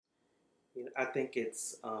I think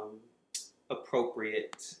it's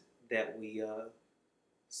appropriate that we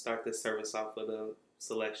start this service off with a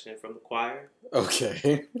selection from the choir.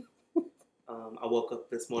 Okay. I woke up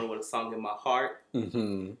this morning with a song in my heart.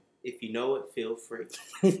 Mm-hmm. If you know it, feel free.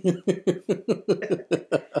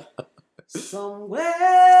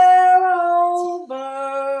 Somewhere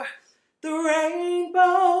over the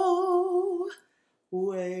rainbow,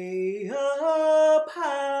 way up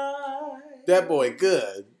high. That boy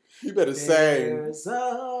good. You better sing. There's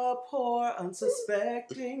a poor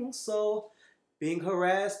unsuspecting soul being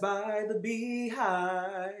harassed by the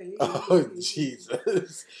beehive. Oh,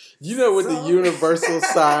 Jesus. You know what the universal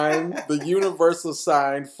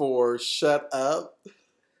sign for shut up?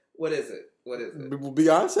 What is it?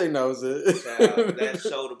 Beyonce knows it. Child, that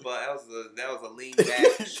shoulder bump. That was a lean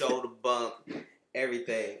back shoulder bump.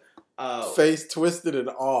 Everything. Face twisted and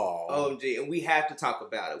all. OMG, and we have to talk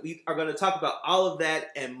about it. We are going to talk about all of that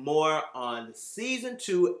and more on Season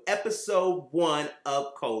 2, Episode 1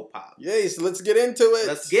 of Cold Pop. Yay, so let's get into it.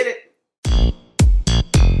 Let's get it.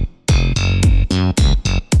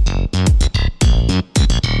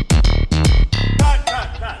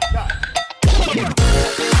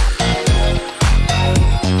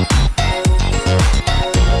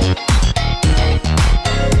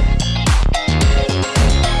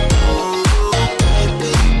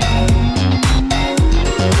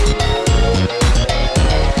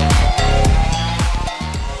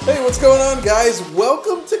 What's going on, guys?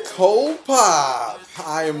 Welcome to Cold Pop.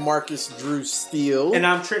 I am Marcus Drew Steele. And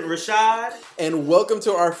I'm Trent Rashad. And welcome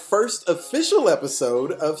to our first official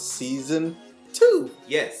episode of Season 2.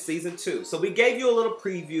 Yes, Season 2. So we gave you a little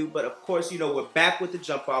preview, but of course, we're back with the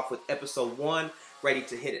jump off with Episode 1, ready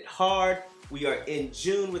to hit it hard. We are in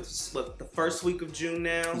June with the first week of June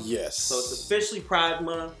now. Yes. So it's officially Pride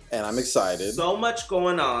Month. And I'm excited. So much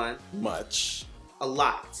going on. Much. A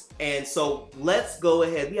lot. And so let's go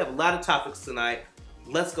ahead. We have a lot of topics tonight.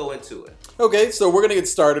 Let's go into it. Okay, so we're going to get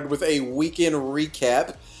started with a weekend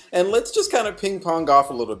recap. And let's just kind of ping pong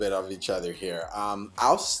off a little bit of each other here.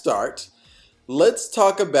 I'll start. Let's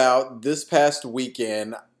talk about this past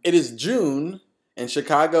weekend. It is June, and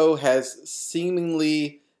Chicago has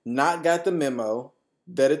seemingly not got the memo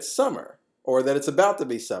that it's summer, or that it's about to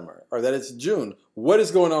be summer, or that it's June. What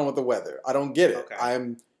is going on with the weather? I don't get it. Okay.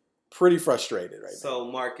 I'm pretty frustrated right now. So,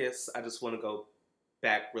 Marcus, I just want to go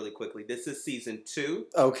back really quickly. This is Season 2.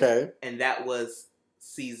 Okay. And that was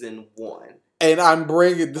Season 1. And I'm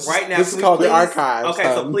bringing this. Right now, this is called the archives.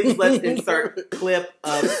 Okay, so please let's insert clip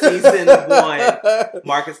of Season 1.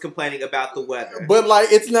 Marcus complaining about the weather. But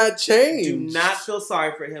it's not changed. Do not feel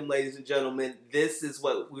sorry for him, ladies and gentlemen. This is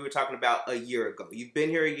what we were talking about a year ago. You've been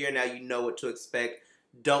here a year now. You know what to expect.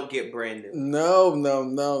 Don't get brand new. No.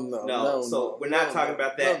 So we're not talking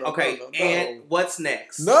about that. Okay, and what's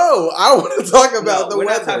next? No, I want to talk about the weather.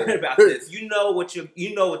 We're not talking about this. You know what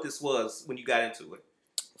this was when you got into it.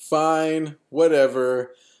 Fine,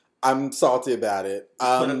 whatever. I'm salty about it. You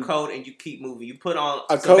put a coat and you keep moving. You put on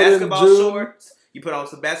some basketball shorts. You put on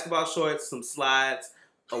some basketball shorts, some slides,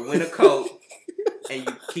 a winter coat, and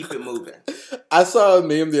you keep it moving. I saw a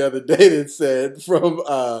meme the other day that said from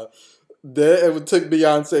it took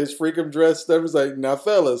Beyonce's Freakum dress. That was like, now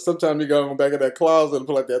fellas, sometimes you go back in that closet and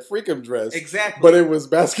pull out that Freakum dress. Exactly. But it was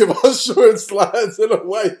basketball shorts, slides, and a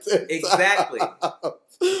white tank. Exactly.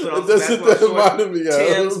 Put on that's what that reminded me of.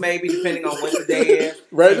 Tim's, maybe, depending on what the day is.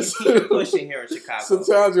 Right. And you keep pushing here in Chicago.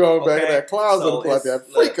 Sometimes you go back in that closet and pull out that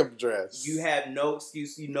Freakum dress. You have no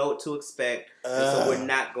excuse. You know what to expect. And so we're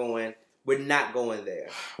not going there.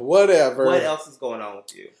 Whatever. What else is going on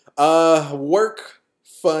with you? Work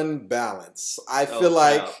fun balance. I feel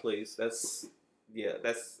like please. That's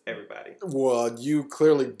everybody. Well, you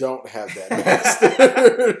clearly don't have that,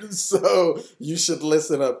 master. So you should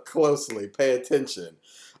listen up closely. Pay attention.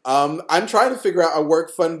 I'm trying to figure out a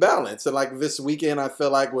work fun balance, and this weekend I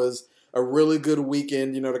feel like was a really good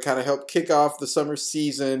weekend, to kind of help kick off the summer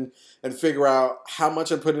season and figure out how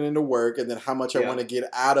much I'm putting into work and then how much I want to get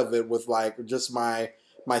out of it with just my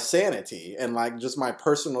sanity and just my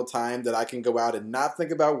personal time that I can go out and not think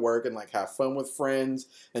about work and have fun with friends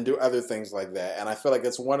and do other things like that. And I feel like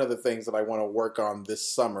it's one of the things that I want to work on this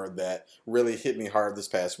summer that really hit me hard this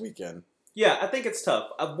past weekend. Yeah, I think it's tough.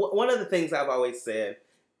 One of the things I've always said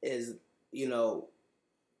is, I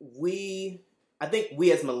think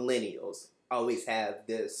we as millennials always have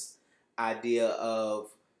this idea of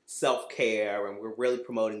self-care, and we're really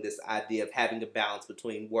promoting this idea of having a balance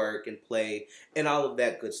between work and play and all of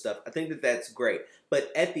that good stuff. I think that that's great.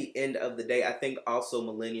 But at the end of the day, I think also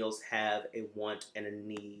millennials have a want and a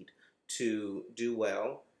need to do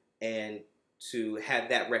well and to have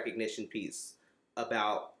that recognition piece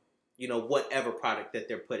about, whatever product that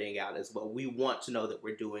they're putting out as well. We want to know that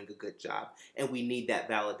we're doing a good job, and we need that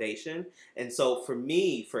validation. And so for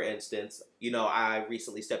me, for instance, I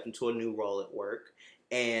recently stepped into a new role at work,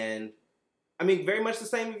 and I mean, very much the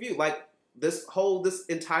same with you. Like this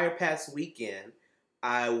entire past weekend,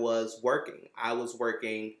 I was working.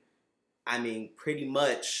 I mean, pretty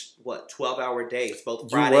much 12-hour days,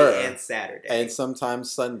 both Friday and Saturday, and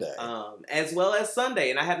sometimes Sunday, as well as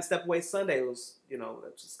Sunday. And I had to step away Sunday. It was, that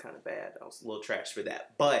was just kind of bad. I was a little trash for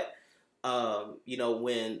that. But,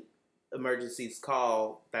 when emergencies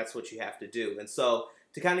call, that's what you have to do. And so,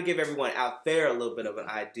 to kind of give everyone out there a little bit of an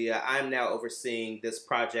idea, I'm now overseeing this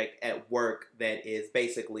project at work that is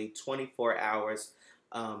basically 24 hours.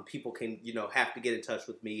 People can, have to get in touch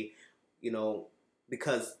with me,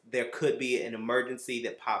 because there could be an emergency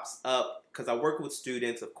that pops up. Because I work with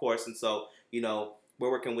students, of course, and so, we're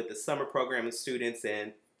working with the summer program with students,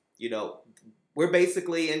 and, we're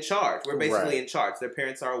basically in charge. In charge. Their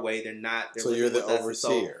parents are away. They're not. So you're the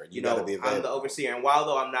overseer. So, I'm the overseer. And while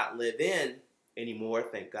though I'm not live-in anymore,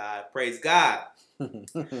 thank God, praise God,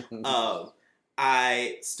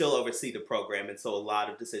 I still oversee the program. And so a lot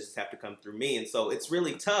of decisions have to come through me. And so it's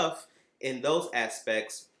really tough in those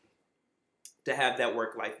aspects to have that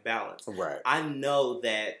work-life balance. Right. I know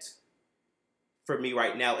that for me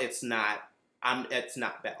right now, it's not balanced. I'm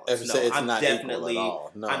definitely equal at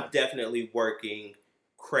all. No. I'm definitely working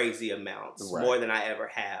crazy amounts, more than I ever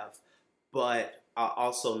have. But I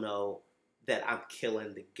also know that I'm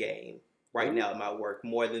killing the game right now at my work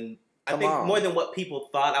more than what people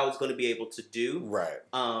thought I was going to be able to do. Right.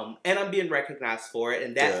 And I'm being recognized for it,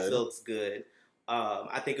 and that feels good.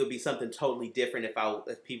 I think it would be something totally different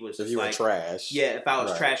if people was just if you were trash. Yeah, if I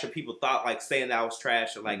was trash, or people thought saying that I was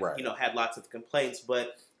trash, or had lots of complaints.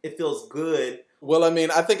 But it feels good. Well, I mean,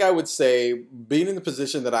 I think I would say being in the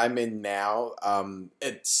position that I'm in now,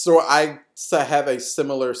 I have a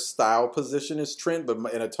similar style position as Trent, but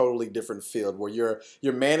in a totally different field where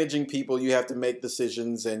you're managing people, you have to make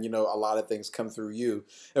decisions, and a lot of things come through you.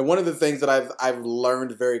 And one of the things that I've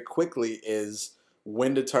learned very quickly is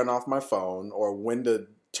when to turn off my phone or when to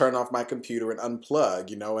turn off my computer and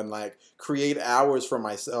unplug, and create hours for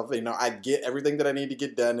myself. I get everything that I need to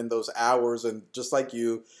get done in those hours, and just like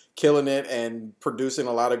you, killing it and producing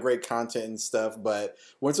a lot of great content and stuff. But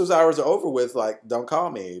once those hours are over with, don't call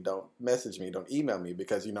me, don't message me, don't email me,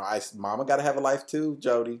 because mama got to have a life too,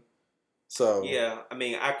 Jody. So yeah, I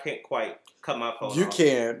mean, I can't quite cut my phone. You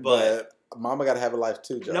can't, but mama got to have a life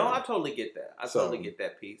too, Jody. No, I totally get that. I totally get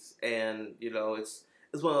that piece, and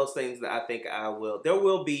it's one of those things that I think there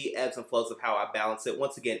will be ebbs and flows of how I balance it.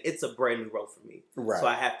 Once again, it's a brand new role for me. Right. So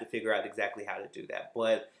I have to figure out exactly how to do that.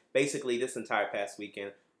 But basically, this entire past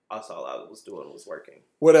weekend, that's all I was doing was working.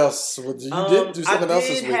 What else? You did do something else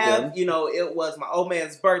this weekend. It was my old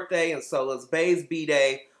man's birthday, and so it was Bay's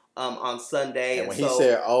B-Day on Sunday. And when he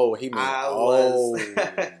said, he meant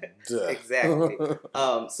exactly.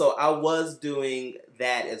 So I was doing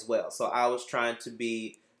that as well. So I was trying to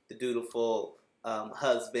be the dutiful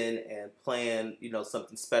husband and plan,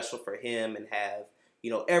 something special for him, and have,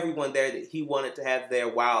 everyone there that he wanted to have there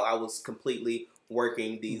while I was completely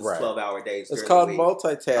working these 12-hour days. It's called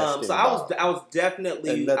multitasking. So I was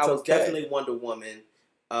definitely definitely Wonder Woman.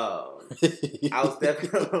 I was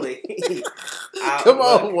definitely.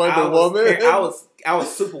 Wonder Woman. I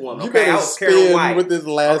was Superwoman. You better I was Karen White with this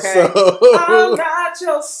lasso. Okay? I'm not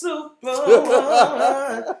your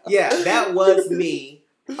Superwoman. Yeah, that was me.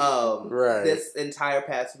 This entire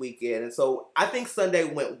past weekend. And so I think Sunday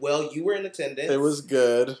went well. You were in attendance. It was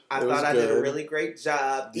good. I thought I did a really great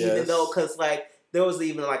job, even though, because there was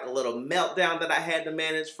even a little meltdown that I had to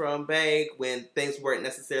manage from Bag when things weren't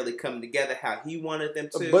necessarily coming together how he wanted them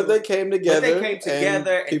to. But they came together.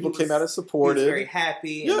 And people came out and supported. He was very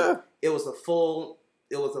happy. Yeah. It was a full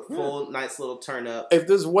nice little turn up. If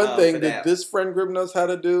there's one thing that this friend group knows how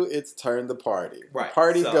to do, it's turn the party. Right. The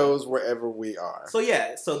party goes wherever we are. So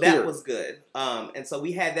that was good. And so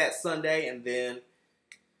we had that Sunday, and then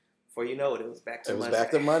before you know it, it was back to Monday. It was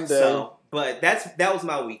back to Monday. So, but that was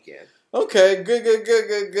my weekend. Okay,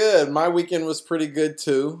 good. My weekend was pretty good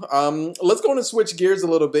too. Let's go on and switch gears a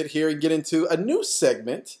little bit here and get into a new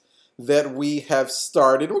segment that we have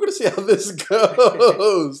started. We're going to see how this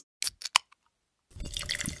goes.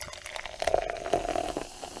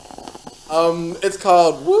 It's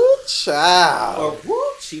called Woo Child. Or Woo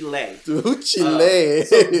Chile. Woo Chile.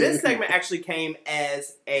 So this segment actually came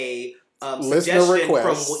as a listener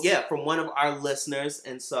request from one of our listeners.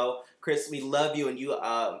 And so, Chris, we love you, and you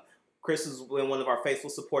Chris has been one of our faithful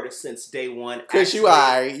supporters since day one. Chris, you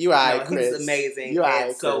are, Chris. He's amazing. You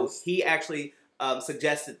are, so Chris. he actually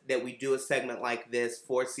suggested that we do a segment like this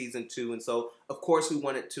for season 2, and so of course we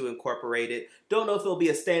wanted to incorporate it. Don't know if it'll be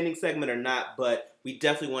a standing segment or not, but we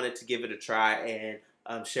definitely wanted to give it a try and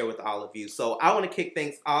share with all of you. So I want to kick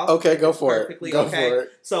things off. Okay, go for it. Go for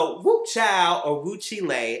it. So Wu Chow, or Wu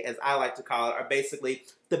Chile, as I like to call it, are basically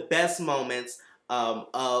the best moments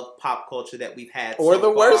of pop culture that we've had, or so the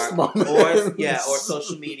far, worst moments, or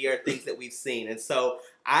social media, or things that we've seen. And so,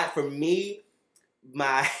 for me,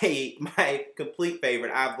 my complete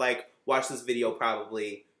favorite, I've watched this video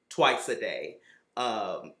probably twice a day,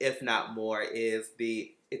 if not more, is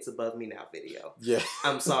the "It's Above Me Now" video. Yeah,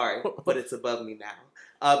 I'm sorry, but it's above me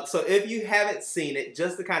now. So if you haven't seen it,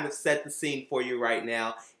 just to kind of set the scene for you right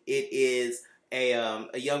now, it is a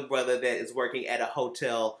young brother that is working at a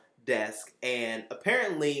hotel desk, and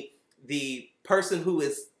apparently the person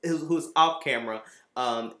who's off camera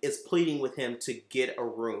is pleading with him to get a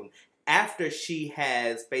room after she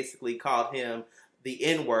has basically called him the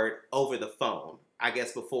N-word over the phone, I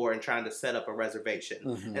guess, before, and trying to set up a reservation.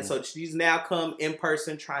 Mm-hmm. And so she's now come in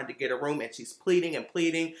person trying to get a room, and she's pleading,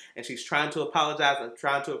 and she's trying to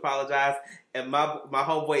apologize. And my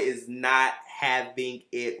homeboy is not having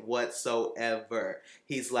it whatsoever.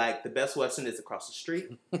 He's like, the Best Western is across the street.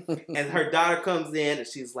 And her daughter comes in, and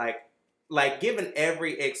she's like giving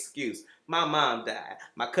every excuse. My mom died.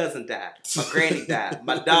 My cousin died. My granny died.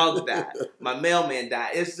 My dog died. My mailman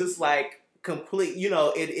died. It's just complete,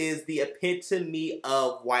 it is the epitome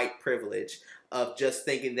of white privilege, of just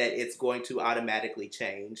thinking that it's going to automatically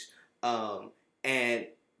change. And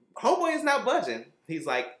homeboy is not budging. He's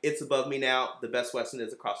like, it's above me now. The Best Western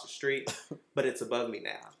is across the street, but it's above me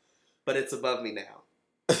now. But it's above me now.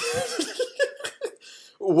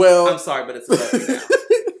 Well, I'm sorry, but it's above me now.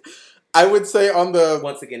 I would say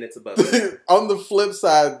once again, it's above me now. On the flip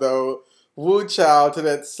side, though, Wu Chow, to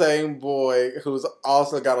that same boy who's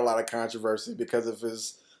also got a lot of controversy because of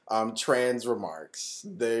his trans remarks.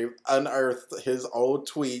 They unearthed his old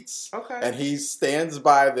tweets, and he stands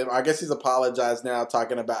by them. I guess he's apologized now,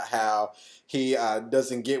 talking about how he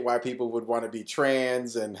doesn't get why people would want to be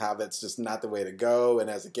trans and how that's just not the way to go. And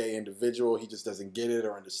as a gay individual, he just doesn't get it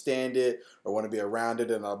or understand it or want to be around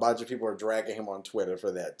it. And a bunch of people are dragging him on Twitter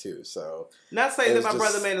for that too. So, not saying that my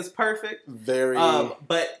brother man is perfect,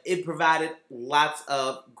 but it provided lots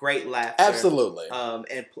of great laughter. Absolutely.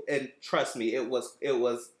 And trust me, it was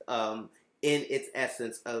in its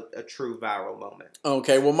essence a true viral moment.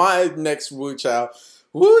 Okay, well, my next Wu Chow,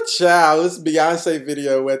 this Beyonce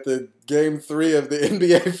video at the Game 3 of the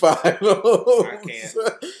NBA Finals. I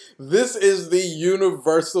can't. This is the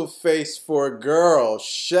universal face for a girl.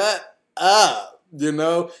 Shut up.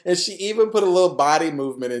 And she even put a little body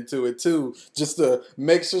movement into it too, just to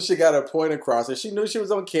make sure she got her point across. And she knew she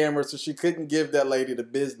was on camera, so she couldn't give that lady the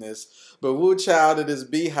business. But Wu Chow to this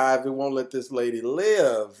beehive who won't let this lady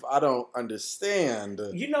live. I don't understand.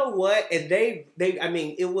 You know what? And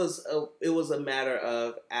it was a matter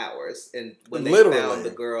of hours, and when they found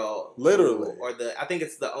the girl, I think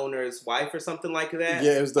it's the owner's wife or something like that.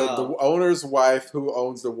 Yeah, it was the owner's wife who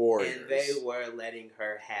owns the Warriors, and they were letting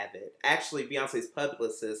her have it. Actually, Beyonce's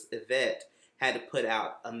publicist Yvette had to put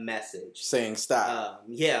out a message saying stop.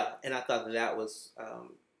 And I thought that was.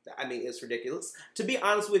 It's ridiculous. To be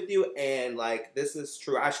honest with you, and this is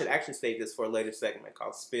true. I should actually save this for a later segment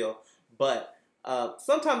called Spill. But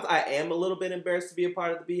sometimes I am a little bit embarrassed to be a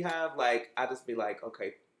part of the Beehive. I just be like,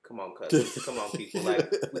 okay, come on, cousins, come on, people.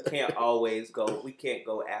 We can't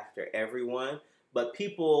go after everyone. But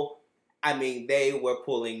people, they were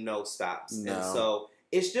pulling no stops. No. And so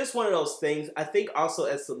it's just one of those things. I think also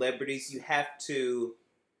as celebrities, you have to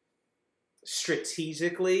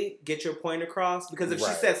strategically get your point across, because if she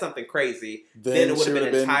said something crazy, then it would have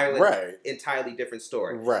been an entirely different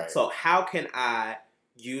story. Right. So how can I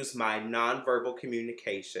use my nonverbal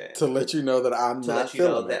communication to let you know that I'm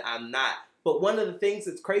I'm not? But one of the things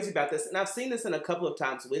that's crazy about this, and I've seen this in a couple of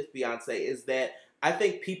times with Beyonce, is that I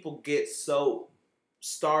think people get so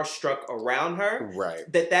starstruck around her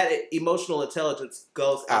that emotional intelligence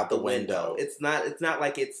goes out the window. It's not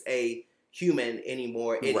like it's a human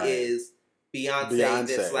anymore. It is Beyonce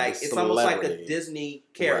that's it's almost like a Disney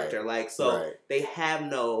character. They have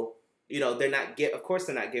no, they're not of course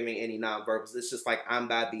they're not giving any nonverbals. It's just I'm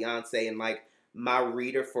by Beyonce, and my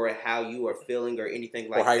reader for how you are feeling or anything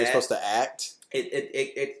like that. Or how you're supposed to act.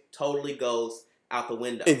 It totally goes out the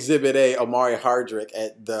window. Exhibit A, Omari Hardrick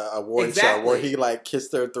at the award show where he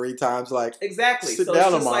kissed her 3 times. Exactly. Sit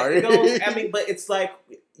down, Omari. But it's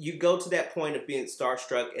you go to that point of being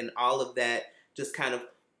starstruck and all of that, just kind of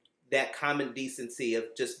that common decency of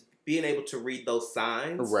just being able to read those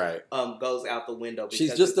signs Right. Goes out the window. Because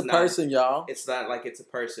she's just a person, y'all. It's not like it's a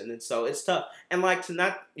person. And so it's tough. And like to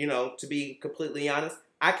not, to be completely honest,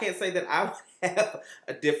 I can't say that I would have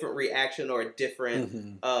a different reaction or a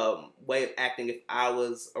different way of acting if I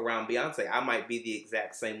was around Beyonce. I might be the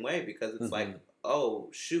exact same way because it's like, oh,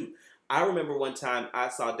 shoot. I remember one time I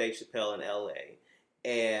saw Dave Chappelle in LA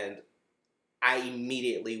and I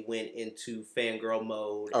immediately went into fangirl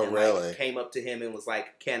mode. Oh, and really? Like, came up to him and was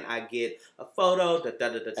like, "Can I get a photo?"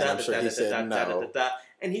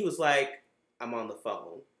 And he was like, "I'm on the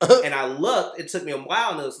phone." And I looked. It took me a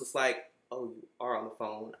while, and it was just like, "Oh, you are on the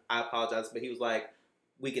phone. I apologize." But he was like,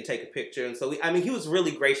 "We can take a picture." And so, he was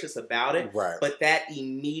really gracious about it. Right. But that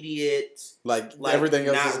immediate, like everything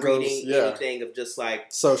else not just reading goes, anything of just like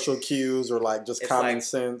social cues or like just common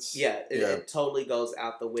sense. It totally goes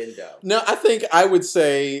out the window. No, I think I would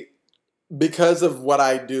say because of what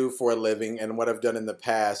I do for a living and what I've done in the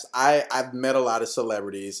past, I've met a lot of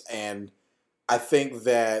celebrities, and I think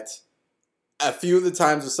that a few of the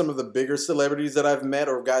times with some of the bigger celebrities that I've met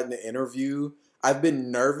or gotten to interview, I've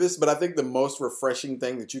been nervous, but I think the most refreshing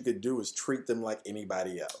thing that you could do is treat them like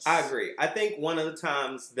anybody else. I agree. I think one of the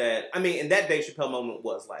times that, and that Dave Chappelle moment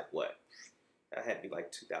was like, what? That had to be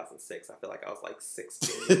like 2006. I feel like I was like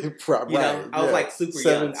 16. Probably. I was like super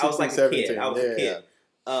young. I was like a kid. I was a kid.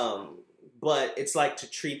 But it's like to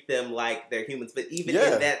treat them like they're humans. But even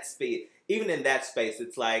in that space,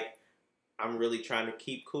 it's like, I'm really trying to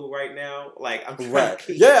keep cool right now. Like, I'm trying to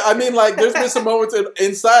keep... Yeah, like, there's been some moments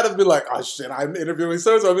inside of me like, oh, shit, I'm interviewing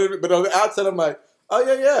so-and-so. But on the outside, I'm like, oh,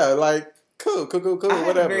 yeah. Like, cool, I had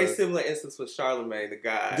whatever. a very similar instance with Charlamagne, the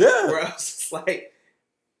guy. Yeah. Where I was just like,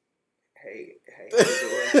 hey, how you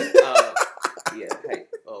doing? Hey.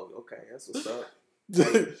 Oh, okay, that's what's up.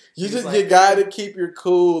 You gotta keep your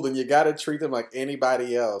cool, and you gotta treat them like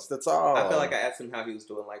anybody else. That's all. I feel like I asked him how he was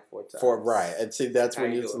doing like 4 times. Right, and see, that's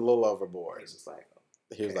when it's a little overboard. He's just like,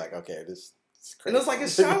 he was like, okay, this is crazy. And it's like,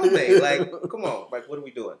 it's Charlamagne. Like, come on, like, what are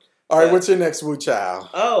we doing? All right, what's your next Woo Child?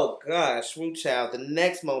 Oh gosh, Woo Child. The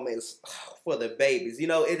next moment is for the babies.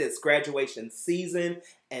 It is graduation season,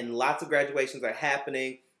 and lots of graduations are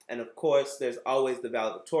happening. And of course, there's always the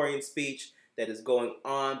valedictorian speech that is going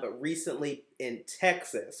on. But recently in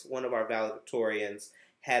Texas, one of our valedictorians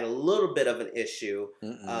had a little bit of an issue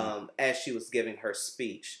as she was giving her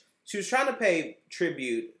speech. She was trying to pay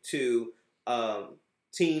tribute to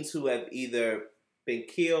teens who have either been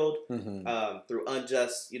killed through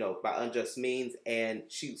by unjust means, and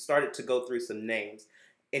she started to go through some names.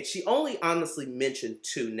 And she only honestly mentioned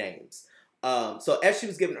 2 names. So as she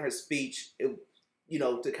was giving her speech,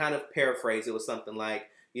 to kind of paraphrase, it was something like,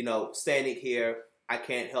 standing here, I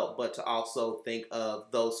can't help but to also think of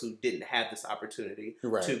those who didn't have this opportunity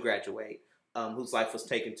to graduate, whose life was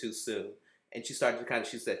taken too soon. And she started to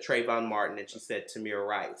she said Trayvon Martin, and she said Tamir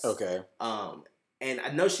Rice. Okay. And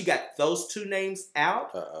I know she got those 2 names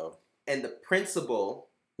out. Uh-oh. And the principal,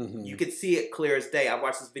 you could see it clear as day. I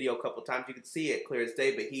watched this video a couple times. You could see it clear as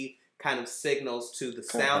day, but he kind of signals to the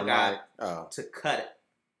sound guy to cut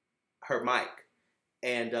her mic.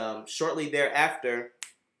 And shortly thereafter,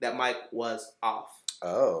 that mic was off.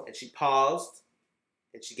 Oh. And she paused,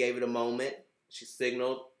 and she gave it a moment. She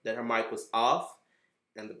signaled that her mic was off,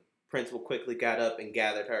 and the principal quickly got up and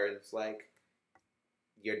gathered her and was like,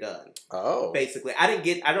 "You're done." Oh. Basically,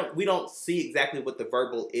 we don't see exactly what the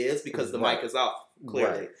verbal is because the mic is off,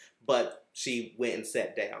 clearly. Right. But she went and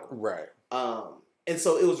sat down. Right. And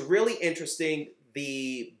so it was really interesting,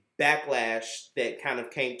 the backlash that kind of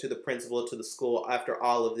came to the principal, to the school after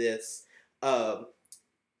all of this.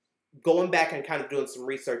 Going back and kind of doing some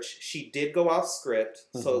research, she did go off script,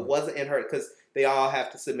 so it wasn't in her, because they all have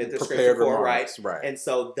to submit their script before, right? And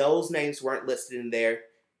so those names weren't listed in there.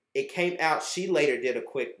 It came out, she later did a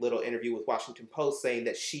quick little interview with Washington Post saying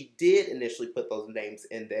that she did initially put those names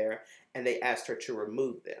in there, and they asked her to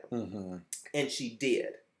remove them. And she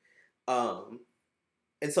did.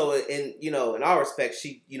 And so, in all respects,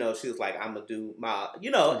 she was like, I'm going to do my,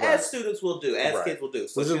 as students will do, as kids will do.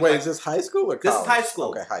 So is this high school or college? This is high school.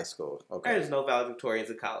 Okay, high school. Okay. There's no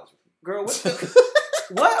valedictorians in college. Girl,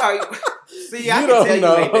 what are you? See, I can tell you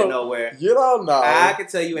ain't been nowhere. You don't know. I can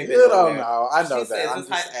tell you ain't been nowhere. You don't know. I know that. I'm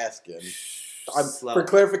just asking. For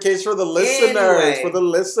clarification for the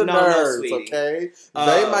listeners. Anyway, okay?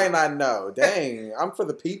 They might not know. Dang, I'm for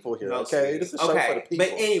the people here, okay? This is a show for the people.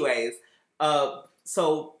 But anyways,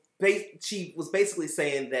 so she was basically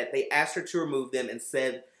saying that they asked her to remove them and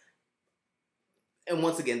said, and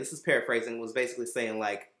once again, this is paraphrasing, was basically saying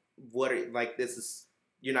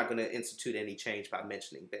you're not going to institute any change by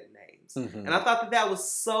mentioning their names. And I thought that was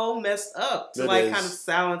so messed up to kind of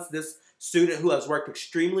silence this student who has worked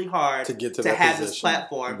extremely hard to get to to that have position. this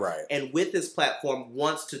platform, right? And with this platform,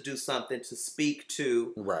 wants to do something to speak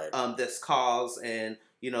to Right. This cause, and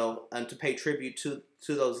to pay tribute to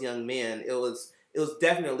those young men. It was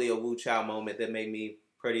definitely a Wu Chow moment that made me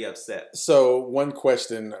pretty upset. So one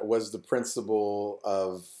question was the principal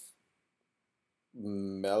of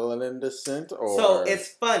melanin descent, or so it's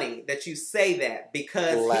funny that you say that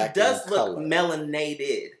because he does look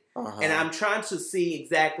melanated, and I'm trying to see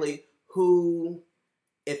exactly who,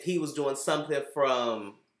 if he was doing something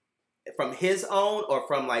from his own or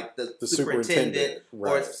from like the superintendent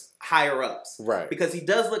right. or higher ups, right? Because he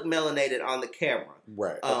does look melanated on the camera,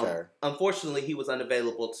 right? Okay. Unfortunately, he was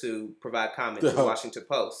unavailable to provide comment to the Washington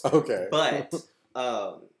Post. Okay, but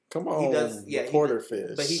come on, he does, yeah, reporter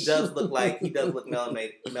fish. But he does look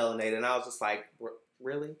melanated, and I was just like,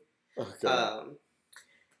 really? Okay.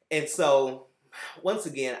 And so once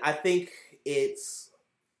again, I think it's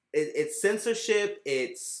censorship.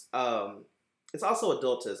 It's also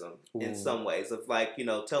adultism in some ways of like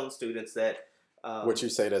telling students that what you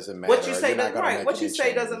say doesn't matter. What you say What you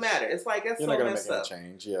say doesn't matter. It's like that's you're so not gonna messed make up. any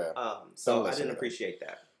change. Yeah. So I didn't appreciate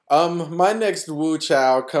that. My next Wu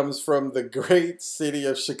Chow comes from the great city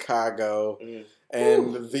of Chicago,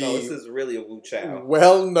 and this is really a Wu Chow.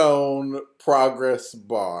 Well-known Progress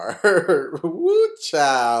Bar. Wu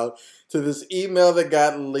Chow to this email that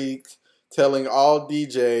got leaked, telling all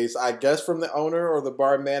DJs, I guess from the owner or the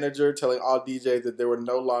bar manager, telling all DJs that they were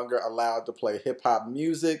no longer allowed to play hip-hop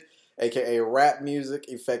music, aka rap music,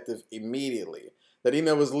 effective immediately. That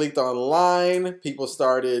email was leaked online. People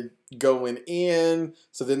started going in.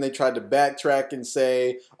 So then they tried to backtrack and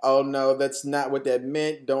say, oh no, that's not what that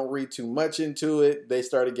meant. Don't read too much into it. They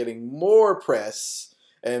started getting more press.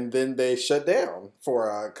 And then they shut down for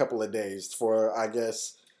a couple of days for, I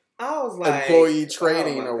guess, I was like, employee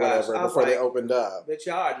training or whatever before they opened up. But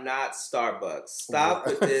y'all are not Starbucks. Stop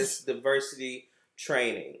with this diversity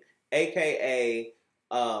training. AKA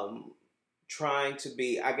trying to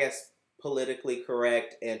be, I guess, politically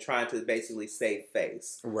correct and trying to basically save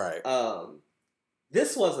face. Right.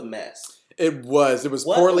 This was a mess. It was. It was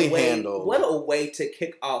poorly handled. What a way to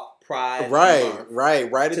kick off Pride Month. Right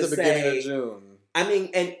at the beginning of June. I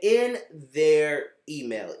mean, and in their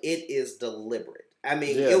email, it is deliberate. I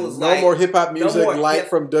mean, it was no more hip hop music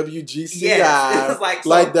from WGCI. Yes, it was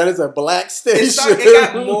like that is a black station.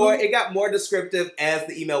 It got more descriptive as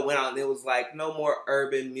the email went on. It was like no more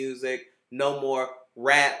urban music, no more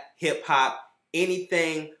rap, hip hop,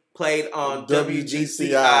 anything played on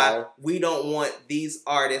WGCI. We don't want these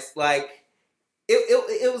artists. Like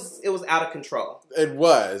it was out of control. It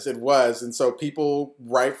was, and so people,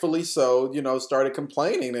 rightfully so, started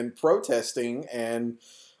complaining and protesting, and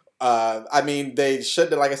I mean, they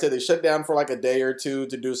shut down for like a day or two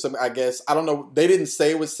to do some. I guess I don't know. They didn't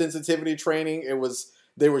say it was sensitivity training. It was.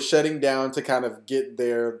 They were shutting down to kind of get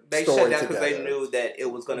their They story shut down because they knew that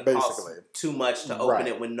it was going to cost too much to open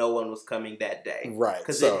it when no one was coming that day. Right.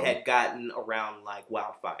 Because it had gotten around like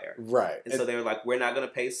wildfire. Right. And so they were like, we're not going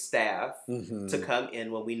to pay staff to come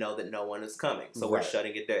in when we know that no one is coming. So we're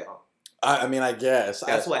shutting it down. I mean, I guess.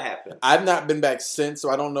 That's what happened. I've not been back since,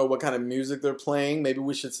 so I don't know what kind of music they're playing. Maybe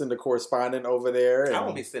we should send a correspondent over there. And I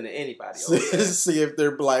won't be sending anybody over there. See if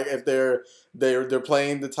they're they're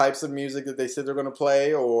playing the types of music that they said they're going to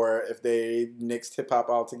play, or if they nixed hip hop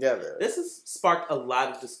altogether. This has sparked a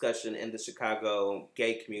lot of discussion in the Chicago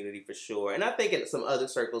gay community for sure, and I think in some other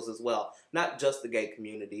circles as well. Not just the gay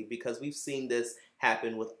community, because we've seen this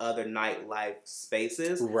happen with other nightlife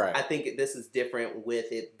spaces. Right. I think this is different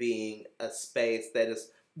with it being a space that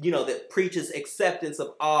is, that preaches acceptance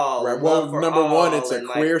of all. Right. Well, number one, it's a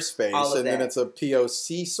queer space, and then it's a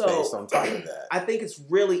POC space on top of that. I think it's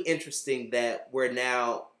really interesting that we're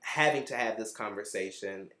now having to have this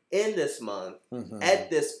conversation in this month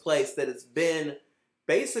at this place that has been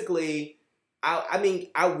basically,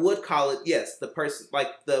 I would call it, yes, the person,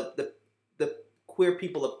 like the queer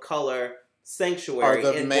people of color sanctuary are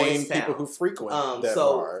the in main Boys Town. people who frequent that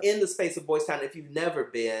so bar. In the space of Boys Town, if you've never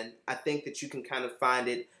been, I think that you can kind of find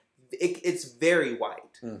it's very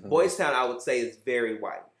white. Boys Town, I would say, is very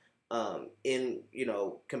white in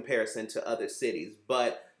comparison to other cities,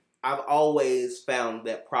 but I've always found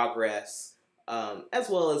that Progress, as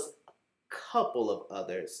well as a couple of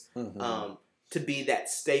others, to be that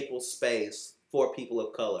staple space for people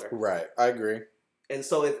of color. Right, I agree. And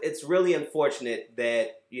so it's really unfortunate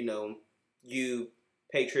that, you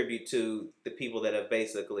pay tribute to the people that have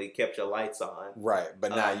basically kept your lights on. Right, but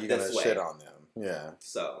now you're going to shit on them. Yeah.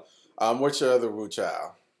 So. What's your other Wu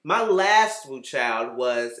Chow? My last Wu Chow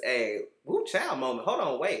was a Wu Chow moment. Hold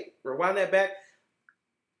on, wait. Rewind that back.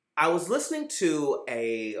 I was listening to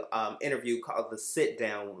a interview called The Sit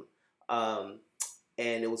Down, and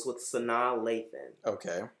it was with Sanaa Lathan.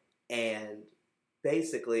 Okay. And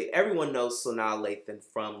basically, everyone knows Sanaa Lathan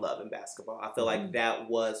from Love and Basketball. I feel like that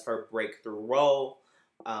was her breakthrough role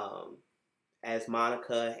as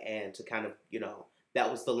Monica, and to kind of, that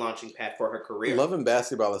was the launching pad for her career. Love and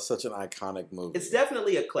Basketball is such an iconic movie. It's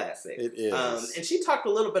definitely a classic. It is. And she talked a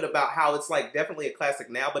little bit about how it's like definitely a classic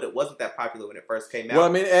now, but it wasn't that popular when it first came out. Well, I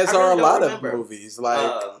mean, as are a lot of movies,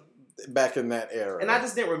 like back in that era. And I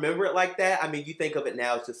just didn't remember it like that. I mean, you think of it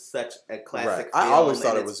now as just such a classic film. I always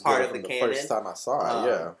thought it was part good of from the the canon. first time I saw it,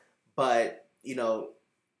 yeah. But,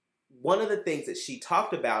 one of the things that she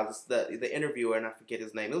talked about is the interviewer, and I forget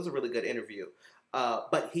his name. It was a really good interview.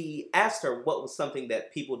 But he asked her what was something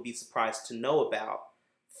that people would be surprised to know about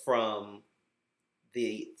from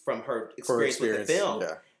her experience with the film.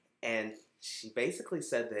 Yeah. And she basically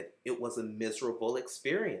said that it was a miserable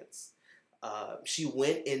experience. She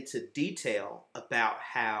went into detail about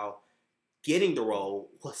how getting the role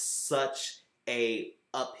was such a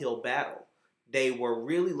uphill battle. They were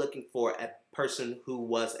really looking for a person who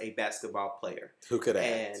was a basketball player who could act,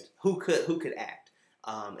 and who could act.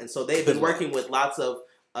 And so they've been working with lots of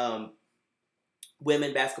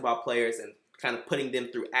women basketball players and kind of putting them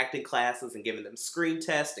through acting classes and giving them screen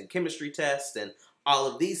tests and chemistry tests and all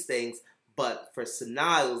of these things. But for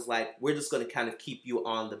Sanaa, it was like, we're just going to kind of keep you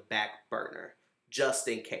on the back burner just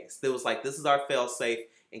in case. It was like, this is our fail-safe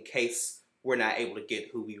in case we're not able to get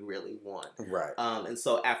who we really want. Right. And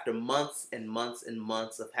so after months and months and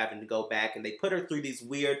months of having to go back, and they put her through these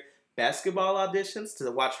weird basketball auditions to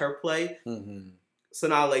watch her play. Mm-hmm.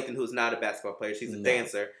 Sanaa Lathan, who's not a basketball player, she's a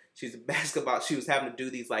dancer. She's a basketball. She was having to do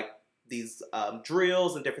these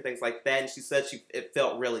drills and different things like that. And she said it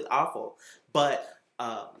felt really awful. But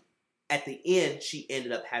at the end, she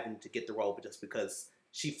ended up having to get the role just because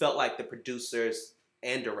she felt like the producers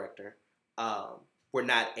and director were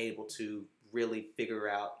not able to really figure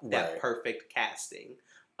out that perfect casting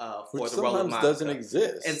for the role of Monica. Doesn't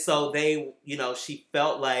exist. And so they, she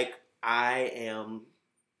felt like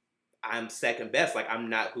I'm second best. Like, I'm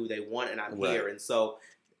not who they want, and I'm here. And so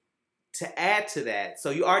to add to that, so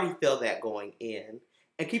you already feel that going in.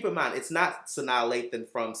 And keep in mind, it's not Sanaa Lathan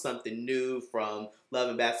from Something New, from Love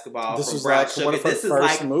and Basketball, this from was Brown like Sugar. one of her This is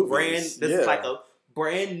first like movies. This is like a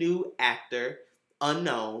brand new actor,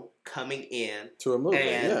 unknown, coming in to a movie.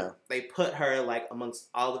 And they put her like amongst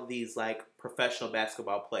all of these like professional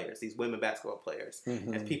basketball players, these women basketball players,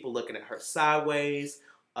 and people looking at her sideways.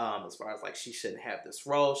 As far as like, she shouldn't have this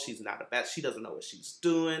role. She's not she doesn't know what she's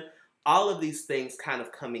doing. All of these things kind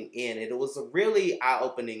of coming in. And it was a really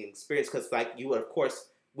eye-opening experience because, like, you would, of course,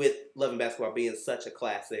 with Love and Basketball being such a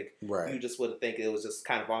classic, you just would think it was just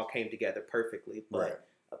kind of all came together perfectly. But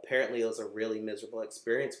apparently it was a really miserable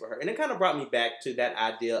experience for her. And it kind of brought me back to that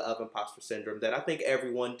idea of imposter syndrome that I think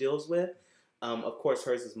everyone deals with. Of course,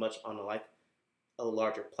 hers is much on a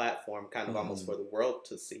larger platform, kind of almost for the world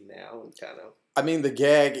to see now, and kind of. I mean, the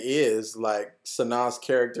gag is like Sanaa's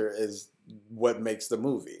character is what makes the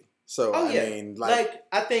movie. So I mean, like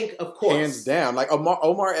I think, of course, hands down, like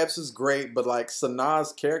Omar Epps is great, but like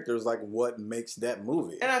Sanaa's character is like what makes that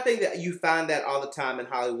movie. And I think that you find that all the time in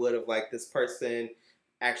Hollywood of like, this person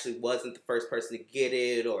actually wasn't the first person to get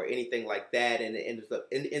it or anything like that, and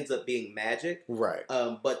it ends up being magic. Right.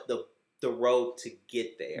 But the road to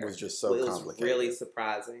get there was just so complicated. It was really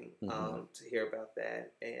surprising to hear about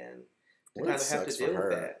that, and to kind of have to deal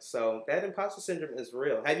with that. So that imposter syndrome is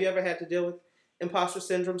real. Have you ever had to deal with imposter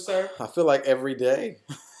syndrome, sir? I feel like every day.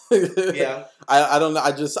 Yeah. I don't know.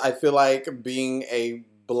 I feel like being a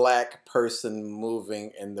black person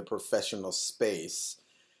moving in the professional space,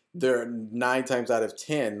 there are 9 times out of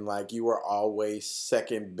 10, like, you are always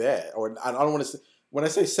second best. Or I don't want to say, when I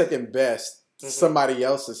say second best, somebody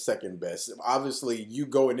else is second best. Obviously, you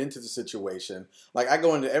going into the situation, like, I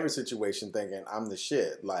go into every situation thinking I'm the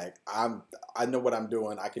shit. Like, I know what I'm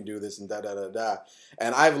doing. I can do this and da da da da.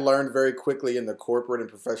 And I've learned very quickly in the corporate and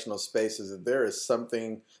professional spaces that there is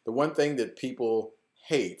something. The one thing that people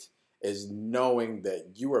hate is knowing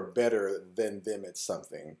that you are better than them at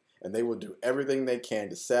something. And they will do everything they can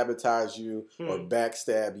to sabotage you or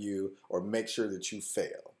backstab you or make sure that you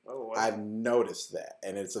fail. Oh, wow. I've noticed that.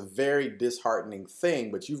 And it's a very disheartening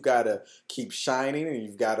thing, but you've got to keep shining and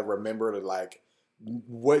you've got to remember to, like,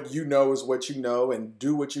 what you know is what you know and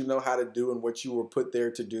do what you know how to do and what you were put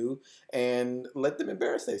there to do and let them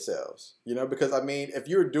embarrass themselves. You know, because, I mean, if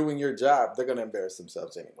you're doing your job, they're going to embarrass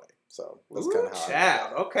themselves anyway. So that's kind of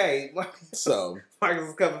how okay. So Marcus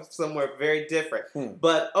is coming somewhere very different.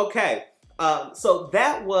 But okay. So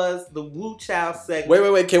that was the Woo Chow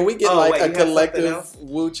segment. Wait. Can we get like wait, a you have something collective else?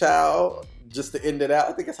 Woo Chow just to end it out?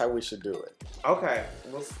 I think that's how we should do it. Okay.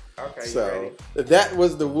 Okay. You ready? So that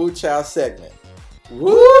was the Woo Chow segment.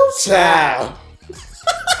 Woo Chow.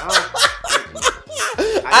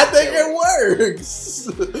 I think it works.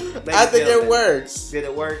 I think it works. Did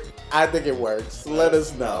it work? I think it works. Let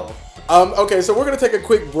us know. Okay, so we're going to take a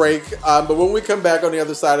quick break, but when we come back on the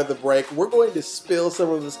other side of the break, we're going to spill some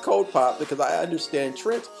of this cold pop because I understand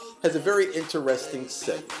Trent has a very interesting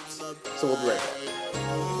segment. So we'll be right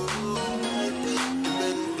back.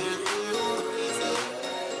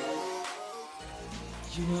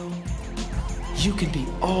 You know, you can be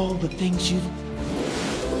all the things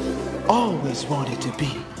you've always wanted to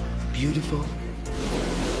be. Beautiful,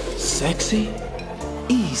 sexy,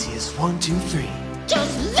 easy as 1, 2, 3.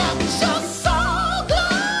 Just let your soul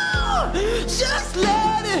glow. Just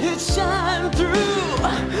let it shine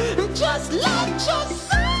through. Just let your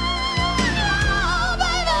soul glow,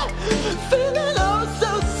 baby. Feeling oh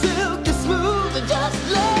so silky smooth.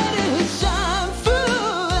 Just let it shine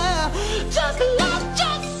through. Just let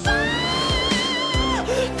your soul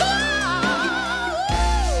glow.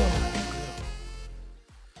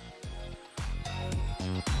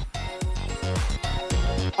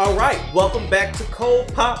 All right, welcome back to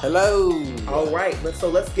Cold Pop. Hello. All right, let's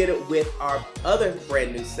get it with our other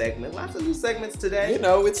brand new segment. Lots of new segments today. You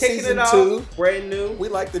know, it's Kicking season it off, 2. brand new. We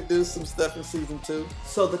like to do some stuff in season 2.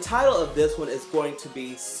 So the title of this one is going to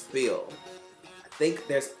be Spill. I think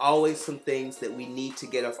there's always some things that we need to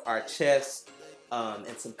get off our chest,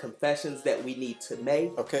 and some confessions that we need to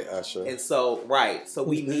make. Okay, Usher. And so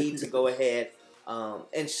we need to go ahead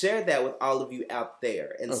and share that with all of you out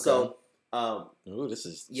there. And so. Ooh, this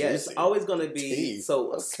is yeah, juicy. it's always going to be Tea.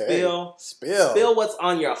 so Okay. spill what's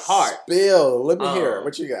on your heart. Spill. Let me hear it.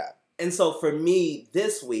 What you got? And so for me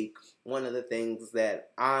this week, one of the things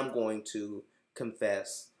that I'm going to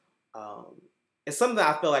confess is something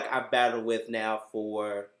that I feel like I've battled with now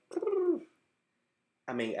for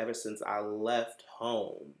ever since I left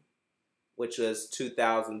home, which was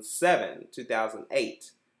 2007,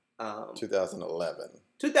 2008. 2011.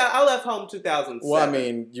 I left home 2007. Well, I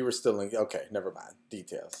mean, you were still in... Okay, never mind.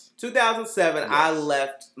 Details. 2007, Yes. I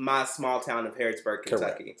left my small town of Harrodsburg,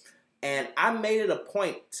 Kentucky. Correct. And I made it a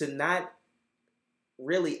point to not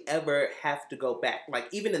really ever have to go back. Like,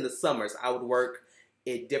 even in the summers, I would work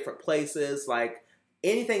at different places. Like,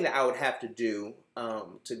 anything that I would have to do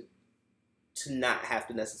to not have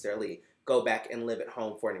to necessarily go back and live at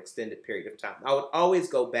home for an extended period of time. I would always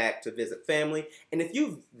go back to visit family. And if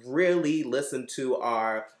you've really listened to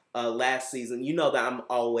our last season, you know that I'm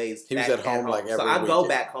always He was back at home like every So I go weekend.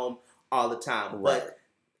 back home all the time. Right. But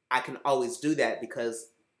I can always do that because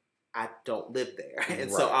I don't live there.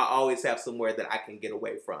 And so Right. I always have somewhere that I can get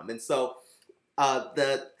away from. And so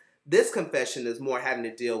this confession is more having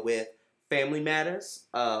to deal with family matters.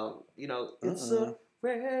 It's a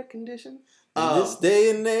rare condition. In this day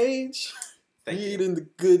and age, Thank you. reading the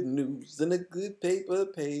good news in a good paper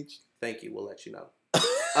page. Thank you. We'll let you know.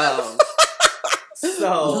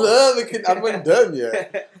 So Love it. I wasn't done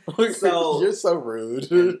yet. So- You're so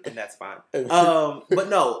rude. and that's fine. But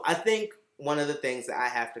no, I think one of the things that I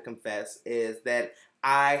have to confess is that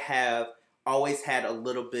I have always had a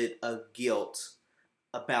little bit of guilt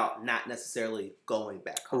about not necessarily going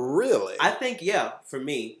back home. Really? I think, yeah, for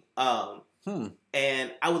me.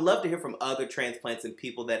 And I would love to hear from other transplants and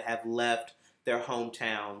people that have left their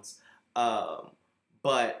hometowns.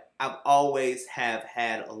 But I've always have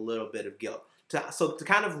had a little bit of guilt. So to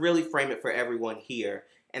kind of really frame it for everyone here,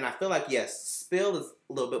 and I feel like, yes, Spill is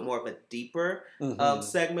a little bit more of a deeper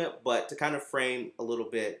segment, but to kind of frame a little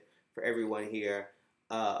bit for everyone here,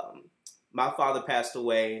 my father passed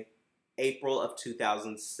away April of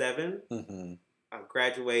 2007. I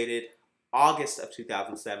graduated August of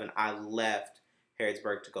 2007. I left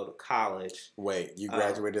Harrodsburg to go to college. Wait, you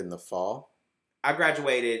graduated in the fall? I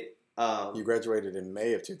graduated. You graduated in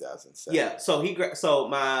May of 2007. Yeah. So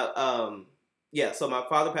my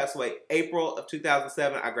father passed away April of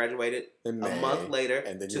 2007. I graduated In May, a month later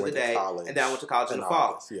and then you to went the to day, college and then I went to college in the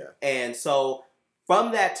August, fall. yeah. And so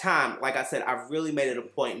from that time, like I said, I've really made it a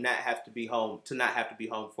point not have to be home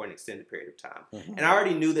for an extended period of time. And I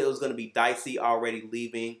already knew that it was going to be dicey already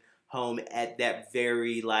leaving home at that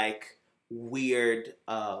very weird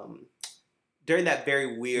during that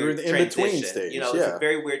very weird You're in the in-between transition. stage, It's a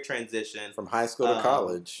very weird transition from high school to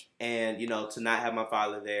college. and to not have my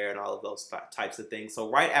father there and all of those types of things. So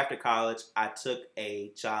right after college, I took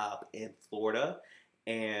a job in Florida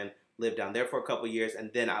and lived down there for a couple of years,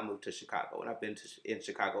 and then I moved to Chicago, and I've been in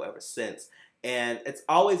Chicago ever since. And it's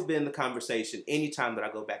always been the conversation anytime that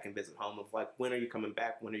I go back and visit home of like, when are you coming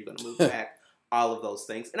back? When are you going to move back? All of those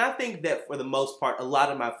things. And I think that for the most part, a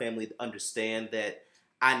lot of my family understand that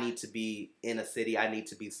I need to be in a city. I need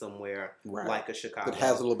to be somewhere like a Chicago. That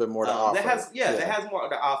has a little bit more to offer. That has more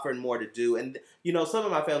to offer and more to do. And, you know, some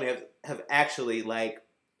of my family have actually, like,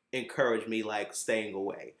 encouraged me, like, staying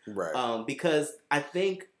away. Right. Because I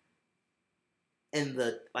think in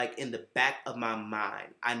the back of my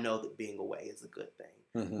mind, I know that being away is a good thing.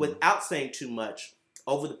 Mm-hmm. Without saying too much,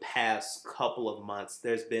 over the past couple of months,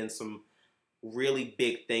 there's been some really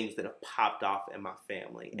big things that have popped off in my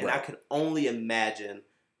family. And I can only imagine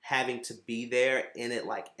having to be there in it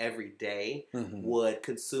like every day would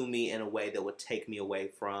consume me in a way that would take me away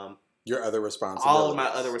from your other responsibilities. All of my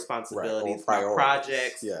other responsibilities, my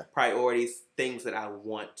projects, priorities, things that I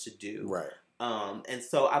want to do. Right. And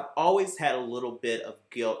so I've always had a little bit of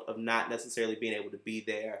guilt of not necessarily being able to be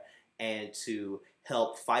there and to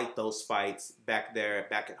help fight those fights back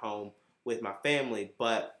at home with my family.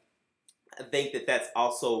 But I think that that's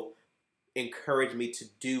also encouraged me to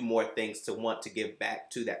do more things, to want to give back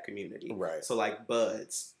to that community. Right. So like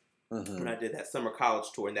Buds, when I did that summer college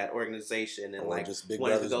tour in that organization, and like just Big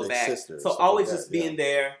wanted Brothers, to go Big back. Sisters, So always like just being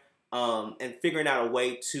there and figuring out a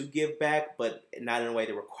way to give back, but not in a way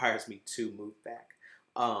that requires me to move back.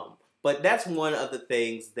 But that's one of the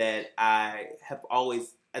things that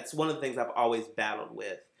it's one of the things I've always battled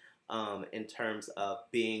with in terms of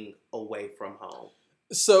being away from home.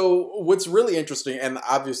 So what's really interesting, and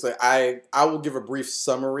obviously I will give a brief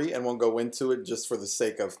summary and won't go into it just for the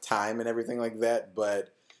sake of time and everything like that.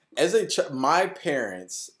 But as my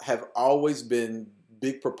parents have always been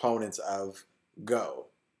big proponents of go,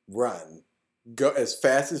 run, go as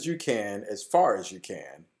fast as you can, as far as you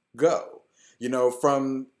can, go. You know,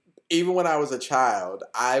 from even when I was a child,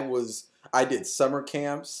 I did summer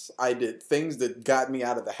camps. I did things that got me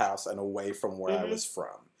out of the house and away from where I was from.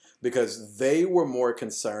 Because they were more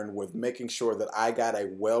concerned with making sure that I got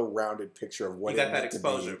a well-rounded picture of what it meant to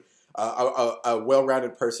be a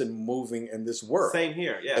well-rounded person moving in this world. Same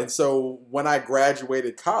here, yeah. And so when I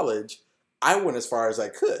graduated college, I went as far as I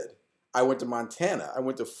could. I went to Montana. I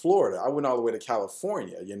went to Florida. I went all the way to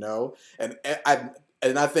California, you know? And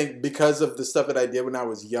I think because of the stuff that I did when I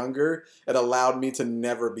was younger, it allowed me to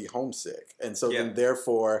never be homesick. And so then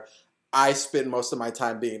therefore, I spend most of my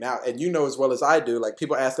time being out. And you know as well as I do, like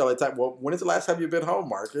people ask all the time, well, when is the last time you've been home,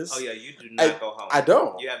 Marcus? Oh yeah, you do not go home. I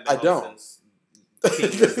don't. You haven't been home since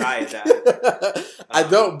King Josiah died. I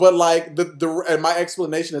don't, but like and my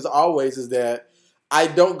explanation is always is that I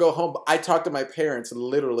don't go home. I talk to my parents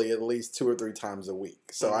literally at least 2 or 3 times a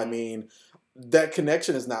week. So I mean, that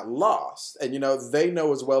connection is not lost. And you know, they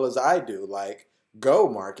know as well as I do, like, go,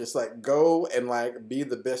 Marcus, like go and like be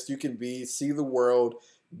the best you can be, see the world,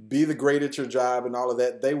 be the great at your job and all of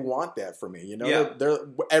that. They want that for me. You know, they're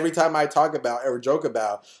every time I talk about or joke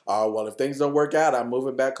about, oh, well, if things don't work out, I'm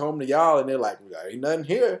moving back home to y'all. And they're like, there ain't nothing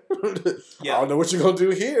here. I don't know what you're going to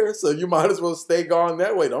do here. So you might as well stay gone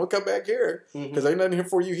that way. Don't come back here because ain't nothing here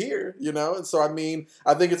for you here, you know? And so, I mean,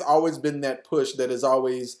 I think it's always been that push that has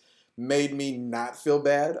always made me not feel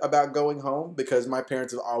bad about going home because my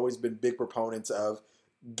parents have always been big proponents of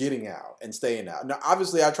getting out and staying out. Now,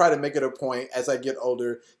 obviously, I try to make it a point as I get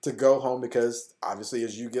older to go home because obviously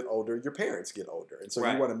as you get older, your parents get older. And so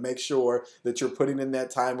you want to make sure that you're putting in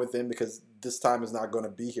that time with them because this time is not going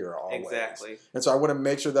to be here always. Exactly. And so I want to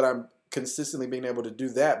make sure that I'm consistently being able to do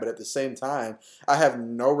that. But at the same time, I have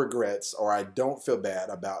no regrets or I don't feel bad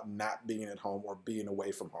about not being at home or being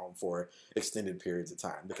away from home for extended periods of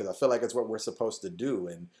time because I feel like it's what we're supposed to do.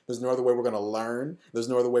 And there's no other way we're going to learn. There's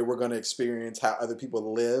no other way we're going to experience how other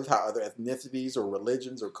people live, how other ethnicities or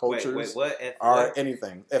religions or cultures are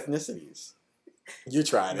anything. Ethnicities. You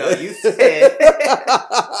tried it. No, you said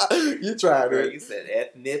you tried it. You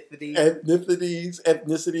said ethnicity.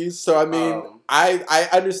 Ethnicities. So I mean, I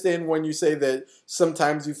understand when you say that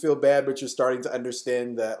sometimes you feel bad, but you're starting to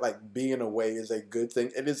understand that like being away is a good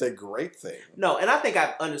thing. It is a great thing. No, and I think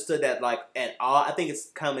I've understood that like at all. I think it's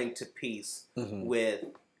coming to peace with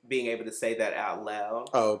being able to say that out loud.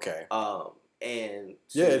 Oh, okay. And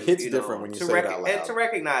to, it hits different when you say it out loud. And to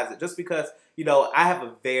recognize it, just because I have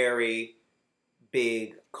a very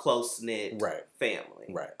big, close-knit family.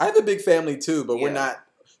 Right. I have a big family too, but we're not,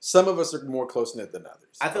 some of us are more close-knit than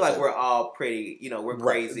others. I feel like we're all pretty, we're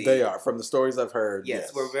crazy. They are. From the stories I've heard,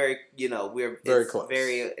 yes. We're very, we're very close.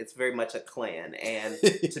 It's very much a clan. And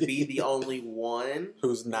to be the only one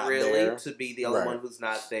who's not really, there. To be the only one who's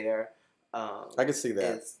not there. I can see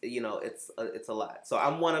that. It's, it's a lot. So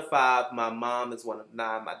I'm one of 5. My mom is one of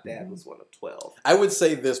 9. My dad was one of 12. I would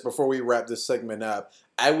say this before we wrap this segment up.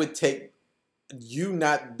 I would take you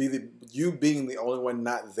being the only one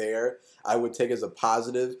not there, I would take as a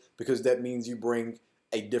positive, because that means you bring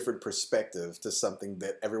a different perspective to something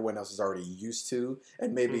that everyone else is already used to,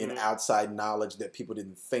 and maybe an outside knowledge that people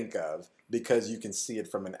didn't think of, because you can see it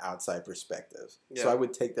from an outside perspective. Yeah. So I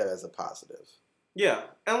would take that as a positive. Yeah.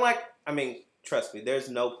 And trust me, there's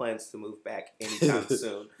no plans to move back anytime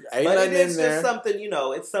soon. But it is just something,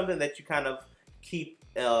 it's something that you kind of keep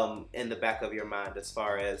in the back of your mind as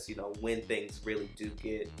far as, when things really do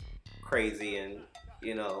get crazy and,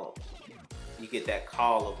 you get that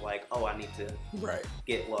call of like, oh, I need to I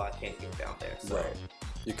can't get down there. So. Right.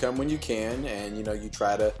 You come when you can, and, you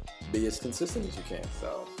try to be as consistent as you can.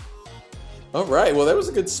 So. All right. Well, that was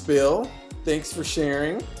a good spill. Thanks for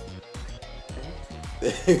sharing.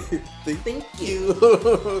 Thank you.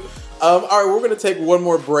 All right, we're going to take one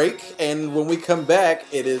more break, and when we come back,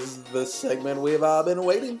 it is the segment we've all been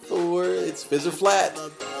waiting for. It's Fizz or Flat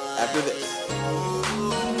after this.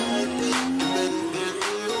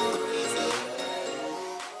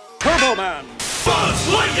 Turbo Man! Buzz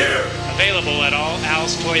Lightyear! Available at all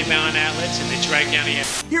Al's Toy Bound outlets in the Tri-County area.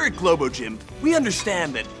 Here at Globo Gym, we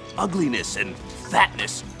understand that ugliness and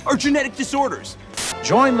fatness are genetic disorders.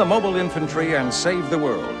 Join the mobile infantry and save the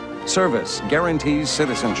world. Service guarantees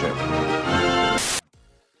citizenship.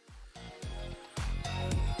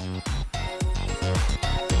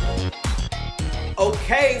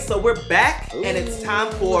 Okay, so we're back, and it's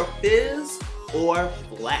time for Fizz or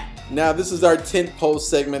Flat. Now, this is our tentpole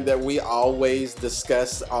segment that we always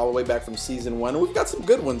discuss all the way back from season 1. We've got some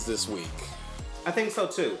good ones this week. I think so,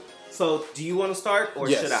 too. So, do you want to start, or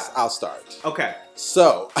should I? Yes, I'll start. Okay.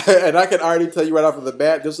 So, and I can already tell you right off of the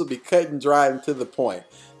bat, this will be cut and dry and to the point.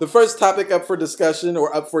 The first topic up for discussion,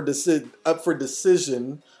 or up for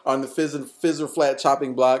decision on the Fizz or Flat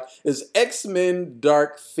chopping block is X-Men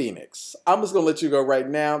Dark Phoenix. I'm just going to let you go right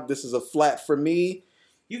now. This is a flat for me.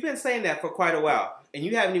 You've been saying that for quite a while, and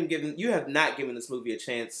you have not given this movie a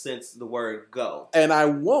chance since the word go. And I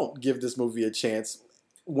won't give this movie a chance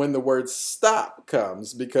when the word stop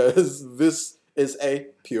comes, because this is a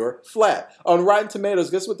pure flat. On Rotten Tomatoes,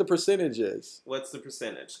 guess what the percentage is? What's the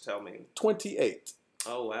percentage? Tell me. 28.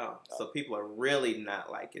 Oh, wow. So people are really not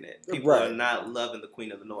liking it. People are not loving the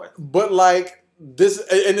Queen of the North. But like this,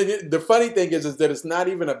 and the funny thing is that it's not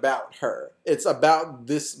even about her. It's about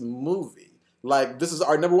this movie. Like, this is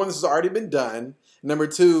number one, this has already been done. Number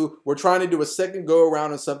two, we're trying to do a second go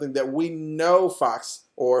around on something that we know Fox,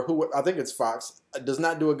 I think it's Fox, does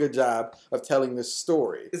not do a good job of telling this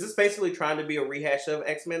story. Is this basically trying to be a rehash of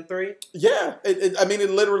X-Men 3? Yeah,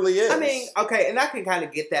 it literally is. Okay, and I can kind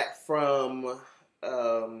of get that from...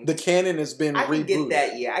 the canon has been rebooted. I can get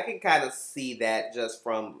that, yeah. I can kind of see that just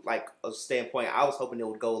from, like, a standpoint. I was hoping it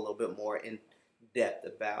would go a little bit more in depth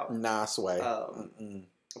about... Nah, sway.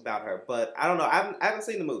 About her, but I don't know. I haven't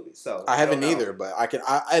seen the movie, so I haven't either. But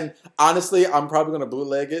and honestly, I'm probably going to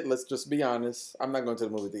bootleg it. Let's just be honest. I'm not going to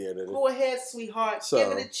the movie theater. Go ahead, sweetheart. Give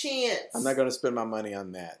it a chance. I'm not going to spend my money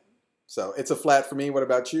on that. So it's a flat for me. What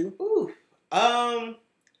about you? Ooh, I'll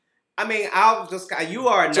just. You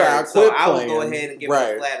are a nerd, so I will go ahead and give it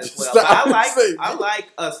a flat as well. But I like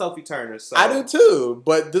Sophie Turner. So I do too.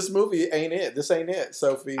 But this movie ain't it. This ain't it,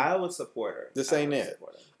 Sophie. I would support her. This ain't it.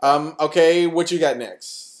 Okay, what you got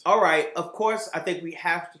next? All right. Of course, I think we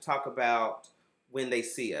have to talk about When They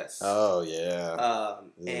See Us. Oh yeah.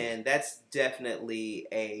 And that's definitely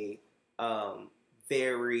a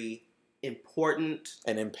very important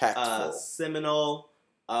and impactful, seminal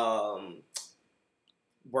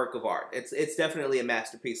work of art. It's definitely a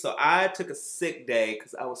masterpiece. So I took a sick day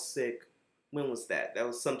because I was sick. When was that? That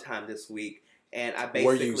was sometime this week. And I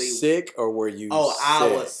basically... Were you sick or were you sick?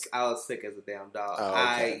 I was sick as a damn dog.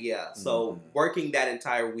 Oh, okay. So working that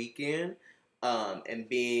entire weekend and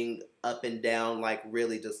being up and down, like,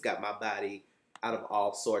 really just got my body out of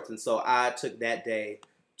all sorts. And so I took that day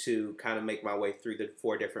to kind of make my way through the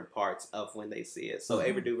 4 different parts of When They See It. So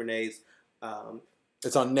Ava DuVernay's...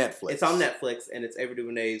 it's on Netflix. It's on Netflix, and it's Ava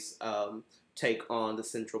DuVernay's take on the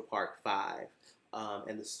Central Park 5.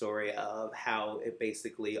 And the story of how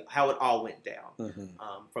it all went down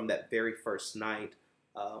from that very first night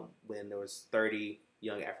when there was 30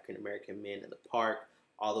 young African American men in the park,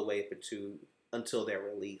 all the way until their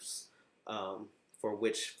release, for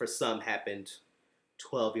which for some happened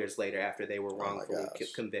 12 years later after they were wrongfully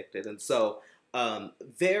convicted. And so,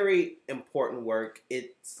 very important work.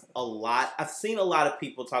 It's a lot. I've seen a lot of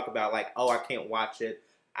people talk about like, oh, I can't watch it,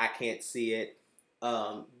 I can't see it.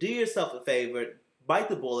 Do yourself a favor, bite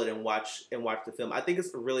the bullet and watch the film. I think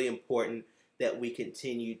it's really important that we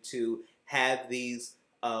continue to have these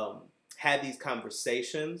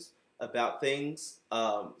conversations about things,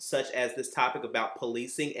 such as this topic about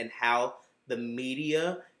policing and how the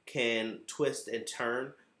media can twist and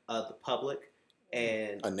turn the public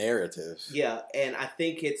and a narrative. Yeah, and I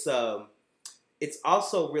think it's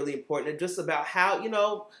also really important just about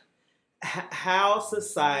how how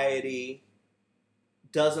society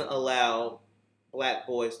doesn't allow black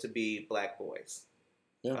boys to be black boys,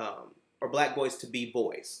 or black boys to be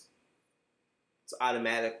boys. It's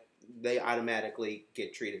automatic. They automatically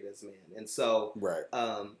get treated as men, and so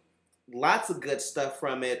lots of good stuff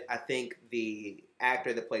from it. I think the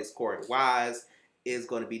actor that plays Corey Wise is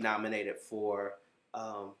going to be nominated for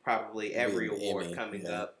probably every award coming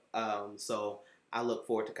up. So I look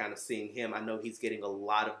forward to kind of seeing him. I know he's getting a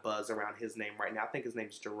lot of buzz around his name right now. I think his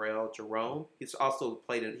name's Jerome. He's also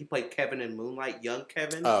played Kevin in Moonlight, young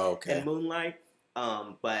Kevin in Moonlight.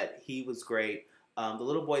 But he was great. The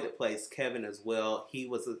little boy that plays Kevin as well, he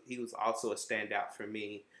was also a standout for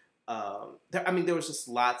me. There was just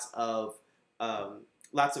lots of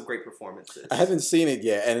great performances. I haven't seen it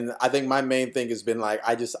yet, and I think my main thing has been like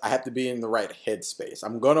I have to be in the right headspace.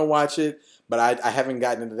 I'm gonna watch it, but I haven't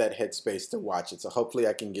gotten into that headspace to watch it. So hopefully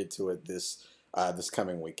I can get to it this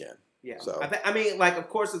coming weekend. Yeah. So of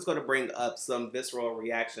course it's going to bring up some visceral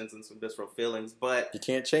reactions and some visceral feelings, but you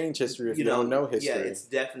can't change history if you don't know history. Yeah, it's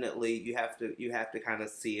definitely you have to kind of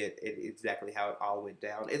see it exactly how it all went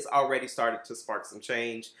down. It's already started to spark some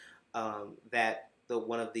change. That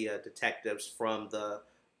one of the detectives from the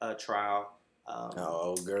trial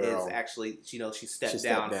is actually she stepped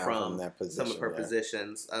down from that position, some of her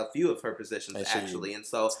positions, a few of her positions actually, and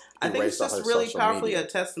so I think it's just really powerfully a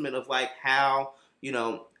testament of like how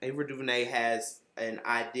Ava DuVernay has an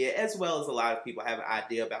idea, as well as a lot of people have an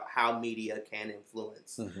idea about how media can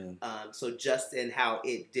influence. Mm-hmm. So just in how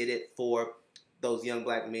it did it for those young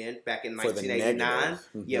black men back in 1989,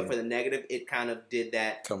 mm-hmm. For the negative, it kind of did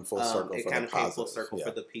that. Come full circle. It kind of came full circle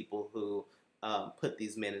for the people who put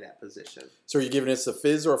these men in that position. So are you giving this a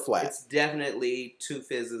fizz or a flat? It's definitely 2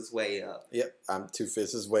 fizzes way up. Yep, I'm 2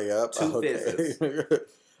 fizzes way up. 2 fizzes.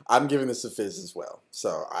 I'm giving this a fizz as well.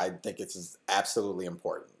 So I think it's absolutely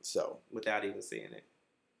important. So without even seeing it.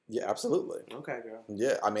 Yeah, absolutely. Okay, girl.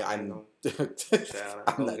 Yeah, I'm not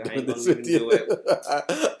doing this with you.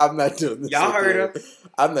 I'm not doing this. Y'all heard her.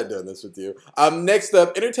 I'm not doing this with you. Next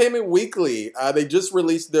up, Entertainment Weekly. They just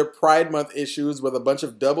released their Pride Month issues with a bunch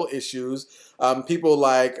of double issues. People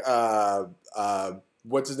like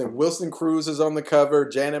what's his name? Wilson Cruz is on the cover.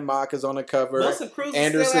 Janet Mock is on the cover. Wilson Cruz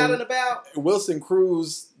is still out and about. Wilson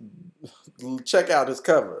Cruz. Check out his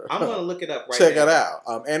cover. I'm going to look it up right Check now. it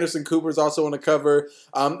out. Anderson Cooper's also on the cover.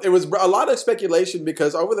 It was a lot of speculation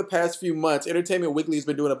because over the past few months, Entertainment Weekly has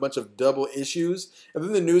been doing a bunch of double issues. And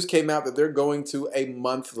then the news came out that they're going to a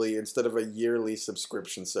monthly instead of a yearly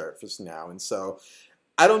subscription service now. And so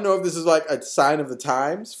I don't know if this is like a sign of the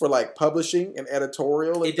times for like publishing and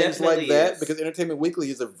editorial and things like that. Because Entertainment Weekly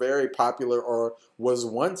is a very popular, or was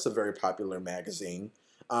once a very popular magazine.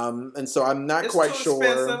 And so I'm not quite sure.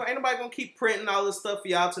 It's too expensive. Ain't nobody gonna keep printing all this stuff for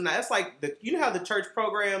y'all tonight. It's like you know how the church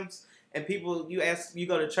programs and people you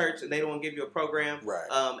go to church and they don't give you a program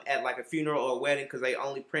at like a funeral or a wedding because they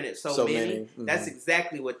only printed so many. Mm-hmm. That's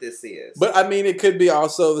exactly what this is. But I mean, it could be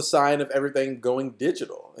also the sign of everything going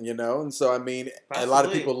digital, And so I mean, possibly. A lot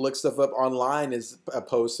of people look stuff up online as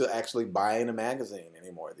opposed to actually buying a magazine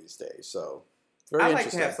anymore these days. So I like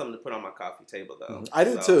to have something to put on my coffee table though. Mm-hmm. I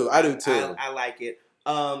do too. I like it.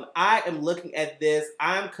 I am looking at this.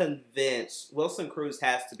 I'm convinced Wilson Cruz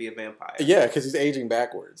has to be a vampire. Yeah, because he's aging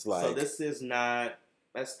backwards. So this is not.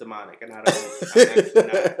 That's demonic, and I'm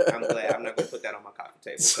glad I'm not going to put that on my coffee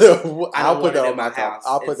table. So I'll put that on my house.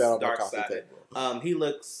 I'll put that on my coffee table. He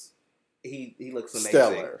looks amazing.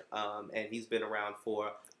 Stellar. And he's been around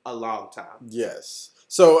for a long time. Yes.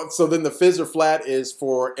 So then the fizz or flat is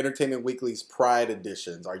for Entertainment Weekly's Pride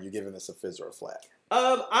editions. Are you giving this a fizz or a flat?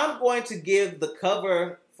 I'm going to give the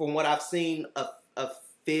cover, from what I've seen, a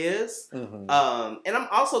fizz. Mm-hmm. And I'm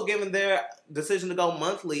also giving their decision to go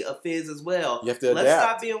monthly a fizz as well. You have to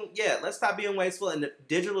adapt. Let's stop being wasteful. And if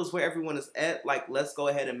digital is where everyone is at, like, let's go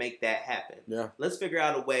ahead and make that happen. Yeah. Let's figure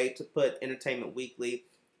out a way to put Entertainment Weekly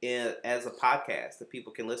as a podcast that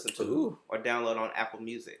people can listen to or download on Apple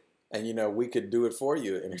Music. And, we could do it for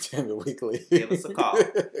you at Entertainment Weekly. Give us a call.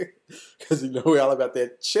 Because, we're all about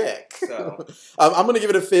that check. So I'm going to give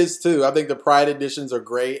it a fizz, too. I think the Pride editions are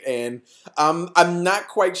great. And I'm not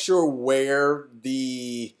quite sure where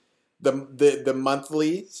the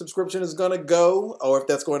monthly subscription is going to go, or if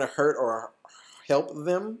that's going to hurt or help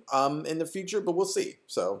them in the future. But we'll see.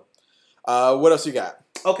 So what else you got?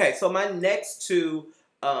 Okay, so my next two...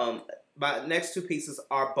 My next two pieces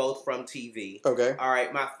are both from TV. Okay. All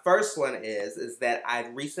right. My first one is that I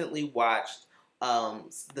recently watched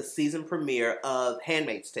the season premiere of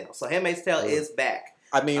Handmaid's Tale. So Handmaid's Tale is back.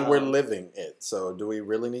 I mean, we're living it, so do we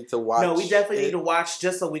really need to watch? No, we definitely need to watch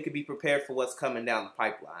just so we could be prepared for what's coming down the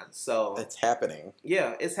pipeline. So it's happening.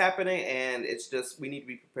 Yeah, it's happening, and it's just we need to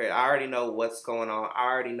be prepared. I already know what's going on. I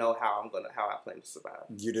already know how I plan to survive.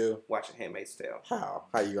 You do? Watching Handmaid's Tale. How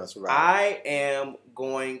are you gonna survive? I am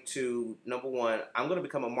going to, number one, I'm going to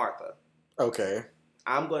become a Martha. Okay.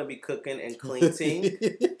 I'm going to be cooking and cleaning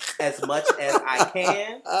as much as I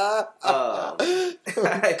can.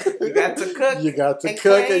 You got to cook. You got to and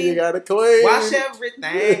cook clean. and you got to clean. Wash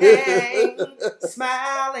everything.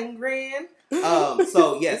 Smile and grin.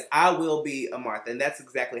 So yes, I will be a Martha, and that's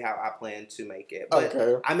exactly how I plan to make it. But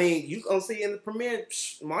Okay. I mean, you gonna see in the premiere,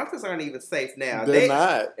 Marthas aren't even safe now. They're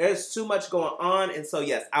not. There's too much going on, and so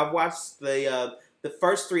yes, I watched the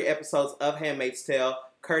first 3 episodes of Handmaid's Tale,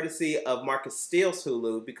 courtesy of Marcus Steele's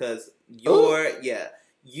Hulu, because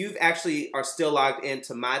you've actually are still logged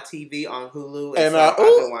into my TV on Hulu, and so I've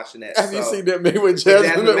been watching that. Have you seen that me with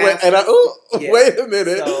Jasmine? And Yeah. wait a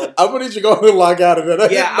minute, So, I'm gonna need you to go and log out of that.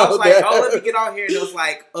 I was like, let me get on here, and it was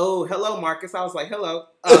like, hello, Marcus. I was like, hello.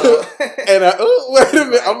 And wait a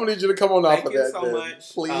minute, I'm gonna need you to come on off of that. Thank you so then.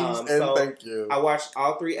 much. Please and So thank you. I watched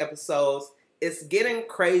all 3 episodes. It's getting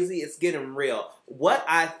crazy. It's getting real. What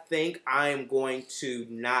I think I'm going to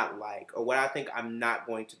not like, or what I think I'm not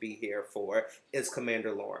going to be here for, is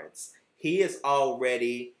Commander Lawrence. He is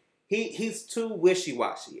already, he's too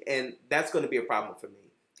wishy-washy, and that's going to be a problem for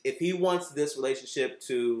me. If he wants this relationship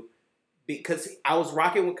to be, because I was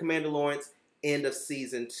rocking with Commander Lawrence end of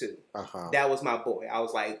season 2. That was my boy. I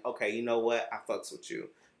was like, okay, you know what? I fucks with you.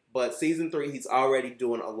 But season 3, he's already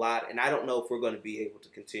doing a lot, and I don't know if we're going to be able to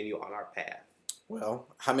continue on our path. Well,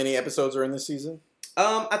 how many episodes are in this season?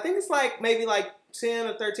 I think it's maybe 10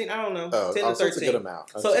 or 13. I don't know. 10 or 13. It's a good amount.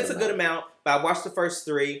 So it's a good amount. But I watched the first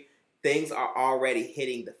 3. Things are already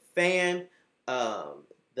hitting the fan.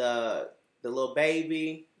 The little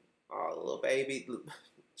baby,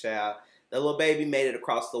 child. The little baby made it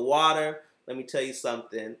across the water. Let me tell you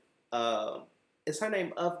something. Is her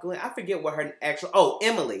name Of Glenn? I forget what her actual. Oh,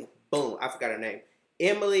 Emily. Boom. I forgot her name.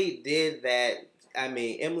 Emily did that. I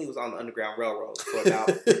mean, Emily was on the Underground Railroad for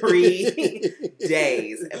about 3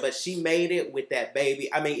 days, but she made it with that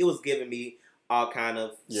baby. I mean, it was giving me all kind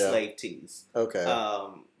of slave tease. Okay.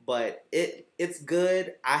 But it's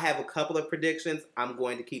good. I have a couple of predictions. I'm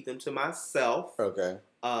going to keep them to myself. Okay.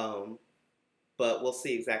 But we'll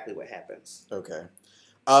see exactly what happens. Okay.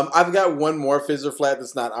 I've got one more Fizz or Flat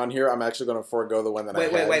that's not on here. I'm actually going to forego the one that I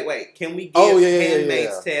had. Wait. Can we give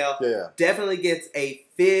Handmaid's Tale? Yeah. Definitely gets a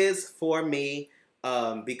fizz for me.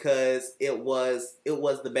 Because it was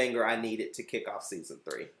the banger I needed to kick off season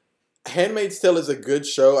 3. Handmaid's Tale is a good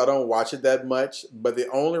show. I don't watch it that much, but the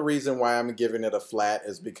only reason why I'm giving it a flat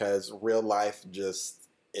is because real life just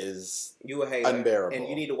is unbearable. And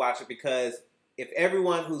you need to watch it because if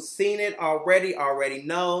everyone who's seen it already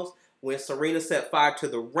knows when Serena set fire to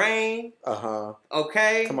the rain.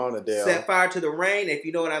 Okay? Come on, Adele. Set fire to the rain. If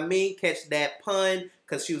you know what I mean, catch that pun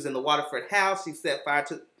because she was in the Waterford house. She set fire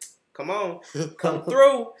to... Come on, come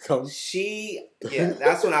through.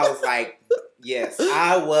 That's when I was like, yes,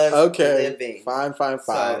 I was living. Fine.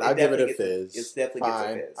 So I'll give it a fizz. It's definitely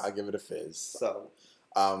fine. Gets a fizz. I'll give it a fizz. So,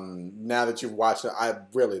 now that you've watched it, I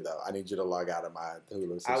need you to log out of my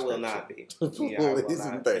Hulu subscription. I will not be. Please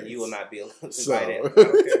and thanks. You will not be invited.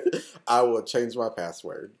 So, I will change my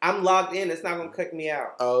password. I'm logged in. It's not going to kick me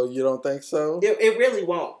out. Oh, you don't think so? It really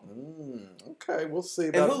won't. Okay, we'll see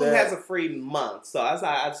about that. And Hulu has a free month, so I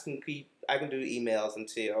just can I can do emails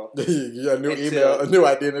until a new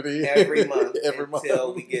identity every month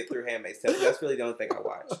until we get through Handmaid's Tale. That's really the only thing I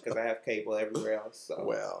watch because I have cable everywhere else. So.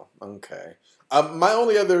 Well, okay. My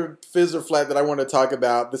only other Fizz or Flat that I want to talk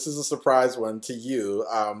about. This is a surprise one to you.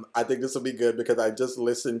 I think this will be good because I just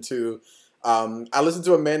listened to. I listened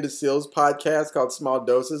to Amanda Seales' podcast called Small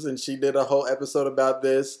Doses, and she did a whole episode about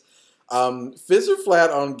this. Fizz or Flat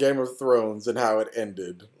on Game of Thrones and how it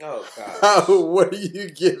ended. Oh, God. What are you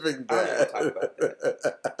giving that? I don't talk about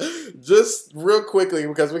that. Just real quickly,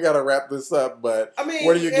 because we got to wrap this up, but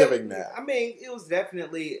what are you giving that? I mean, it was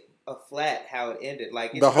definitely a flat how it ended.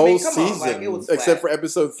 Like the whole season, it was flat. except for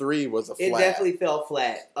episode 3 was a flat. It definitely fell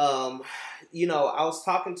flat. I was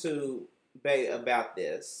talking to Bay about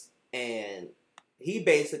this, and he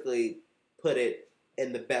basically put it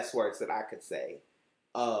in the best words that I could say.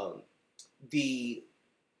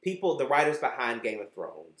 the writers behind Game of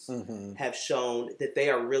Thrones, have shown that they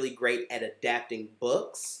are really great at adapting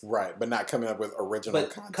books. Right, but not coming up with original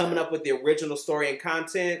content. Coming up with the original story and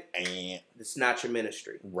content, and it's not your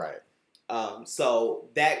ministry. Right. So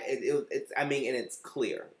that, it's, I mean, and it's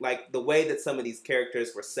clear. Like, the way that some of these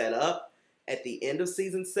characters were set up at the end of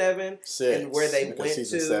season 7, and where they went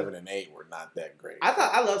season to... 7 and 8 were not that great.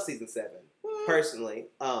 I love season 7, personally.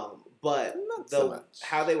 But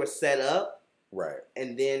how they were set up, right,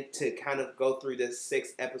 and then to kind of go through this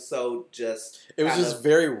 6th episode, it was just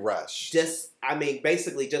very rushed.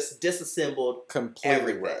 Basically just disassembled, completely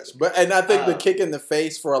everything. rushed. And I think the kick in the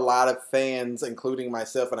face for a lot of fans, including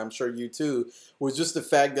myself, and I'm sure you too, was just the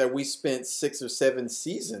fact that we spent 6 or 7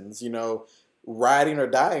 seasons, riding or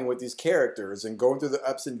dying with these characters and going through the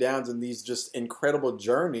ups and downs and these just incredible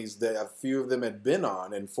journeys that a few of them had been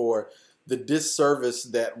on, and for the disservice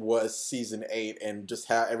that was season 8 and just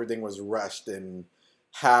how everything was rushed and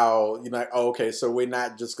how, okay, so we're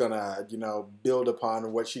not just gonna, build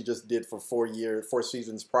upon what she just did for 4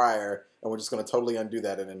 seasons prior, and we're just gonna totally undo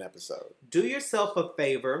that in an episode. Do yourself a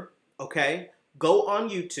favor, okay? Go on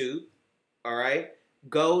YouTube, all right?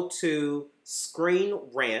 Go to Screen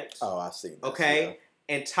Rant. Oh, I've seen this, okay?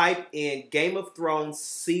 Yeah. And type in Game of Thrones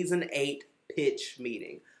Season 8 pitch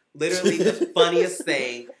meeting. Literally the funniest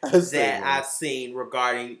thing that I've seen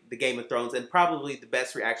regarding the Game of Thrones, and probably the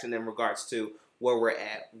best reaction in regards to where we're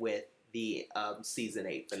at with the Season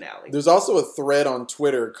 8 finale. There's also a thread on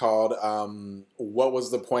Twitter called What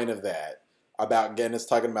Was the Point of That? It's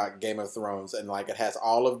talking about Game of Thrones, and like it has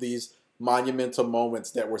all of these monumental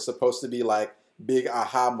moments that were supposed to be like big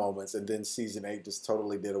aha moments, and then Season 8 just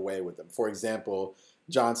totally did away with them. For example,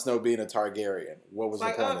 Jon Snow being a Targaryen. What was the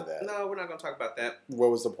point of that? No, we're not going to talk about that. What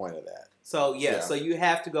was the point of that? So, so you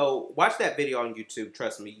have to go watch that video on YouTube.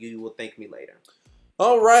 Trust me, you will thank me later.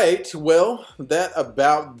 All right. Well, that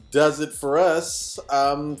about does it for us.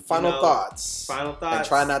 Final thoughts. Final thoughts. And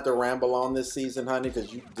try not to ramble on this season, honey,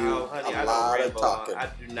 because you do a lot of talking. I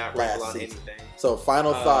do not ramble on anything. So,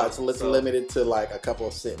 final thoughts. Let's limit it to like a couple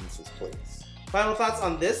of sentences, please. Final thoughts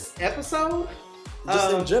on this episode?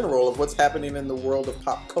 Just in general of what's happening in the world of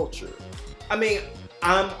pop culture. I mean,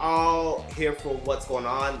 I'm all here for what's going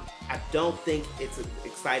on. I don't think it's an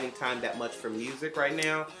exciting time that much for music right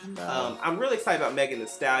now. No. I'm really excited about Megan Thee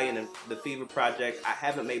Stallion and the Fever Project. I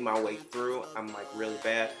haven't made my way through. I'm like really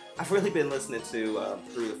bad. I've really been listening to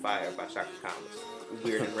Through the Fire by Chaka Khan.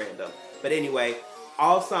 Weird and random. But anyway,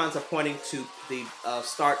 all signs are pointing to the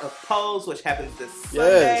start of Pose, which happens this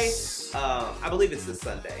Sunday. Yes. I believe it's this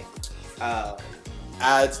Sunday.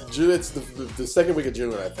 It's June. It's the second week of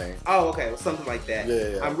June, I think. Oh, okay. Well, something like that.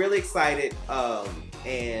 Yeah. I'm really excited,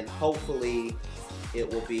 and hopefully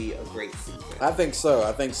it will be a great season. I think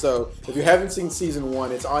so. If you haven't seen season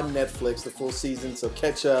 1, it's on Netflix, the full season, so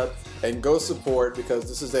catch up and go support, because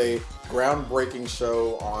this is a groundbreaking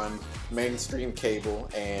show on mainstream cable,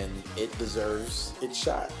 and it deserves its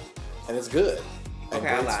shot. And it's good. Okay,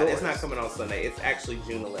 I lied. It's not coming on Sunday. It's actually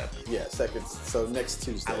June 11th. Yeah, so next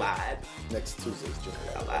Tuesday. I lied. Next Tuesday is June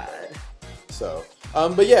 11th. I lied. So,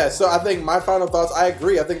 but yeah, so I think my final thoughts, I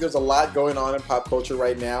agree. I think there's a lot going on in pop culture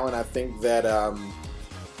right now, and I think that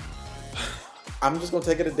I'm just going to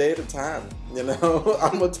take it a day at a time,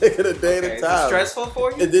 I'm going to take it a day at a time. Is it stressful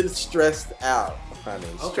for you? It did stressed out, honey.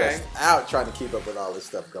 Okay. Stressed out trying to keep up with all this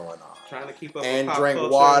stuff going on. Trying to keep up and with pop drink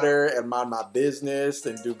culture. water and mind my business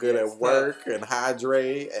and do good at work and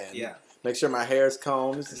hydrate and make sure my hair is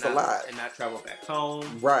combed. It's just a lot. And not travel back home.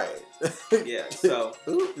 Right. Yeah, so.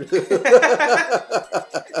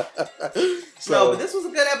 So. No, but this was a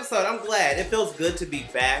good episode. I'm glad. It feels good to be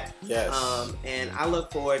back. Yes. And I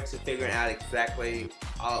look forward to figuring out exactly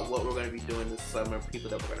what we're going to be doing this summer, people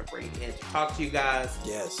that we're going to bring in to talk to you guys.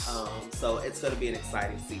 Yes. So it's going to be an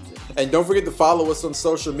exciting season. And don't forget to follow us on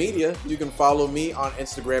social media. You can follow me on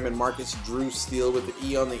Instagram and Marcus Drew Steele with the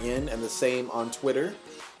E on the end, and the same on Twitter.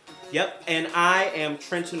 Yep. And I am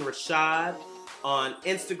Trenton Rashad on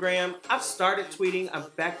Instagram. I've started tweeting. I'm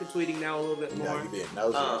back to tweeting now a little bit more. Yeah, you're being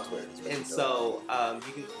nosy on Twitter. And so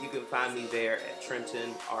you can find me there at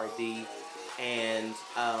Trenton RD. And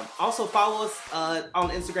also follow us on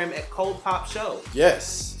Instagram at Cold Pop Show.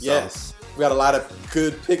 Yes. We got a lot of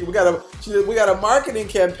good picks. We got a marketing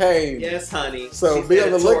campaign. Yes, honey. So be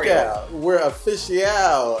on the lookout. We're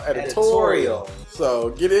official editorial.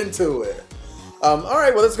 So get into it. All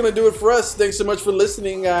right, well, that's going to do it for us. Thanks so much for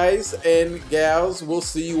listening, guys and gals. We'll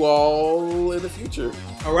see you all in the future.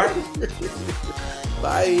 All right.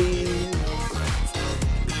 Bye.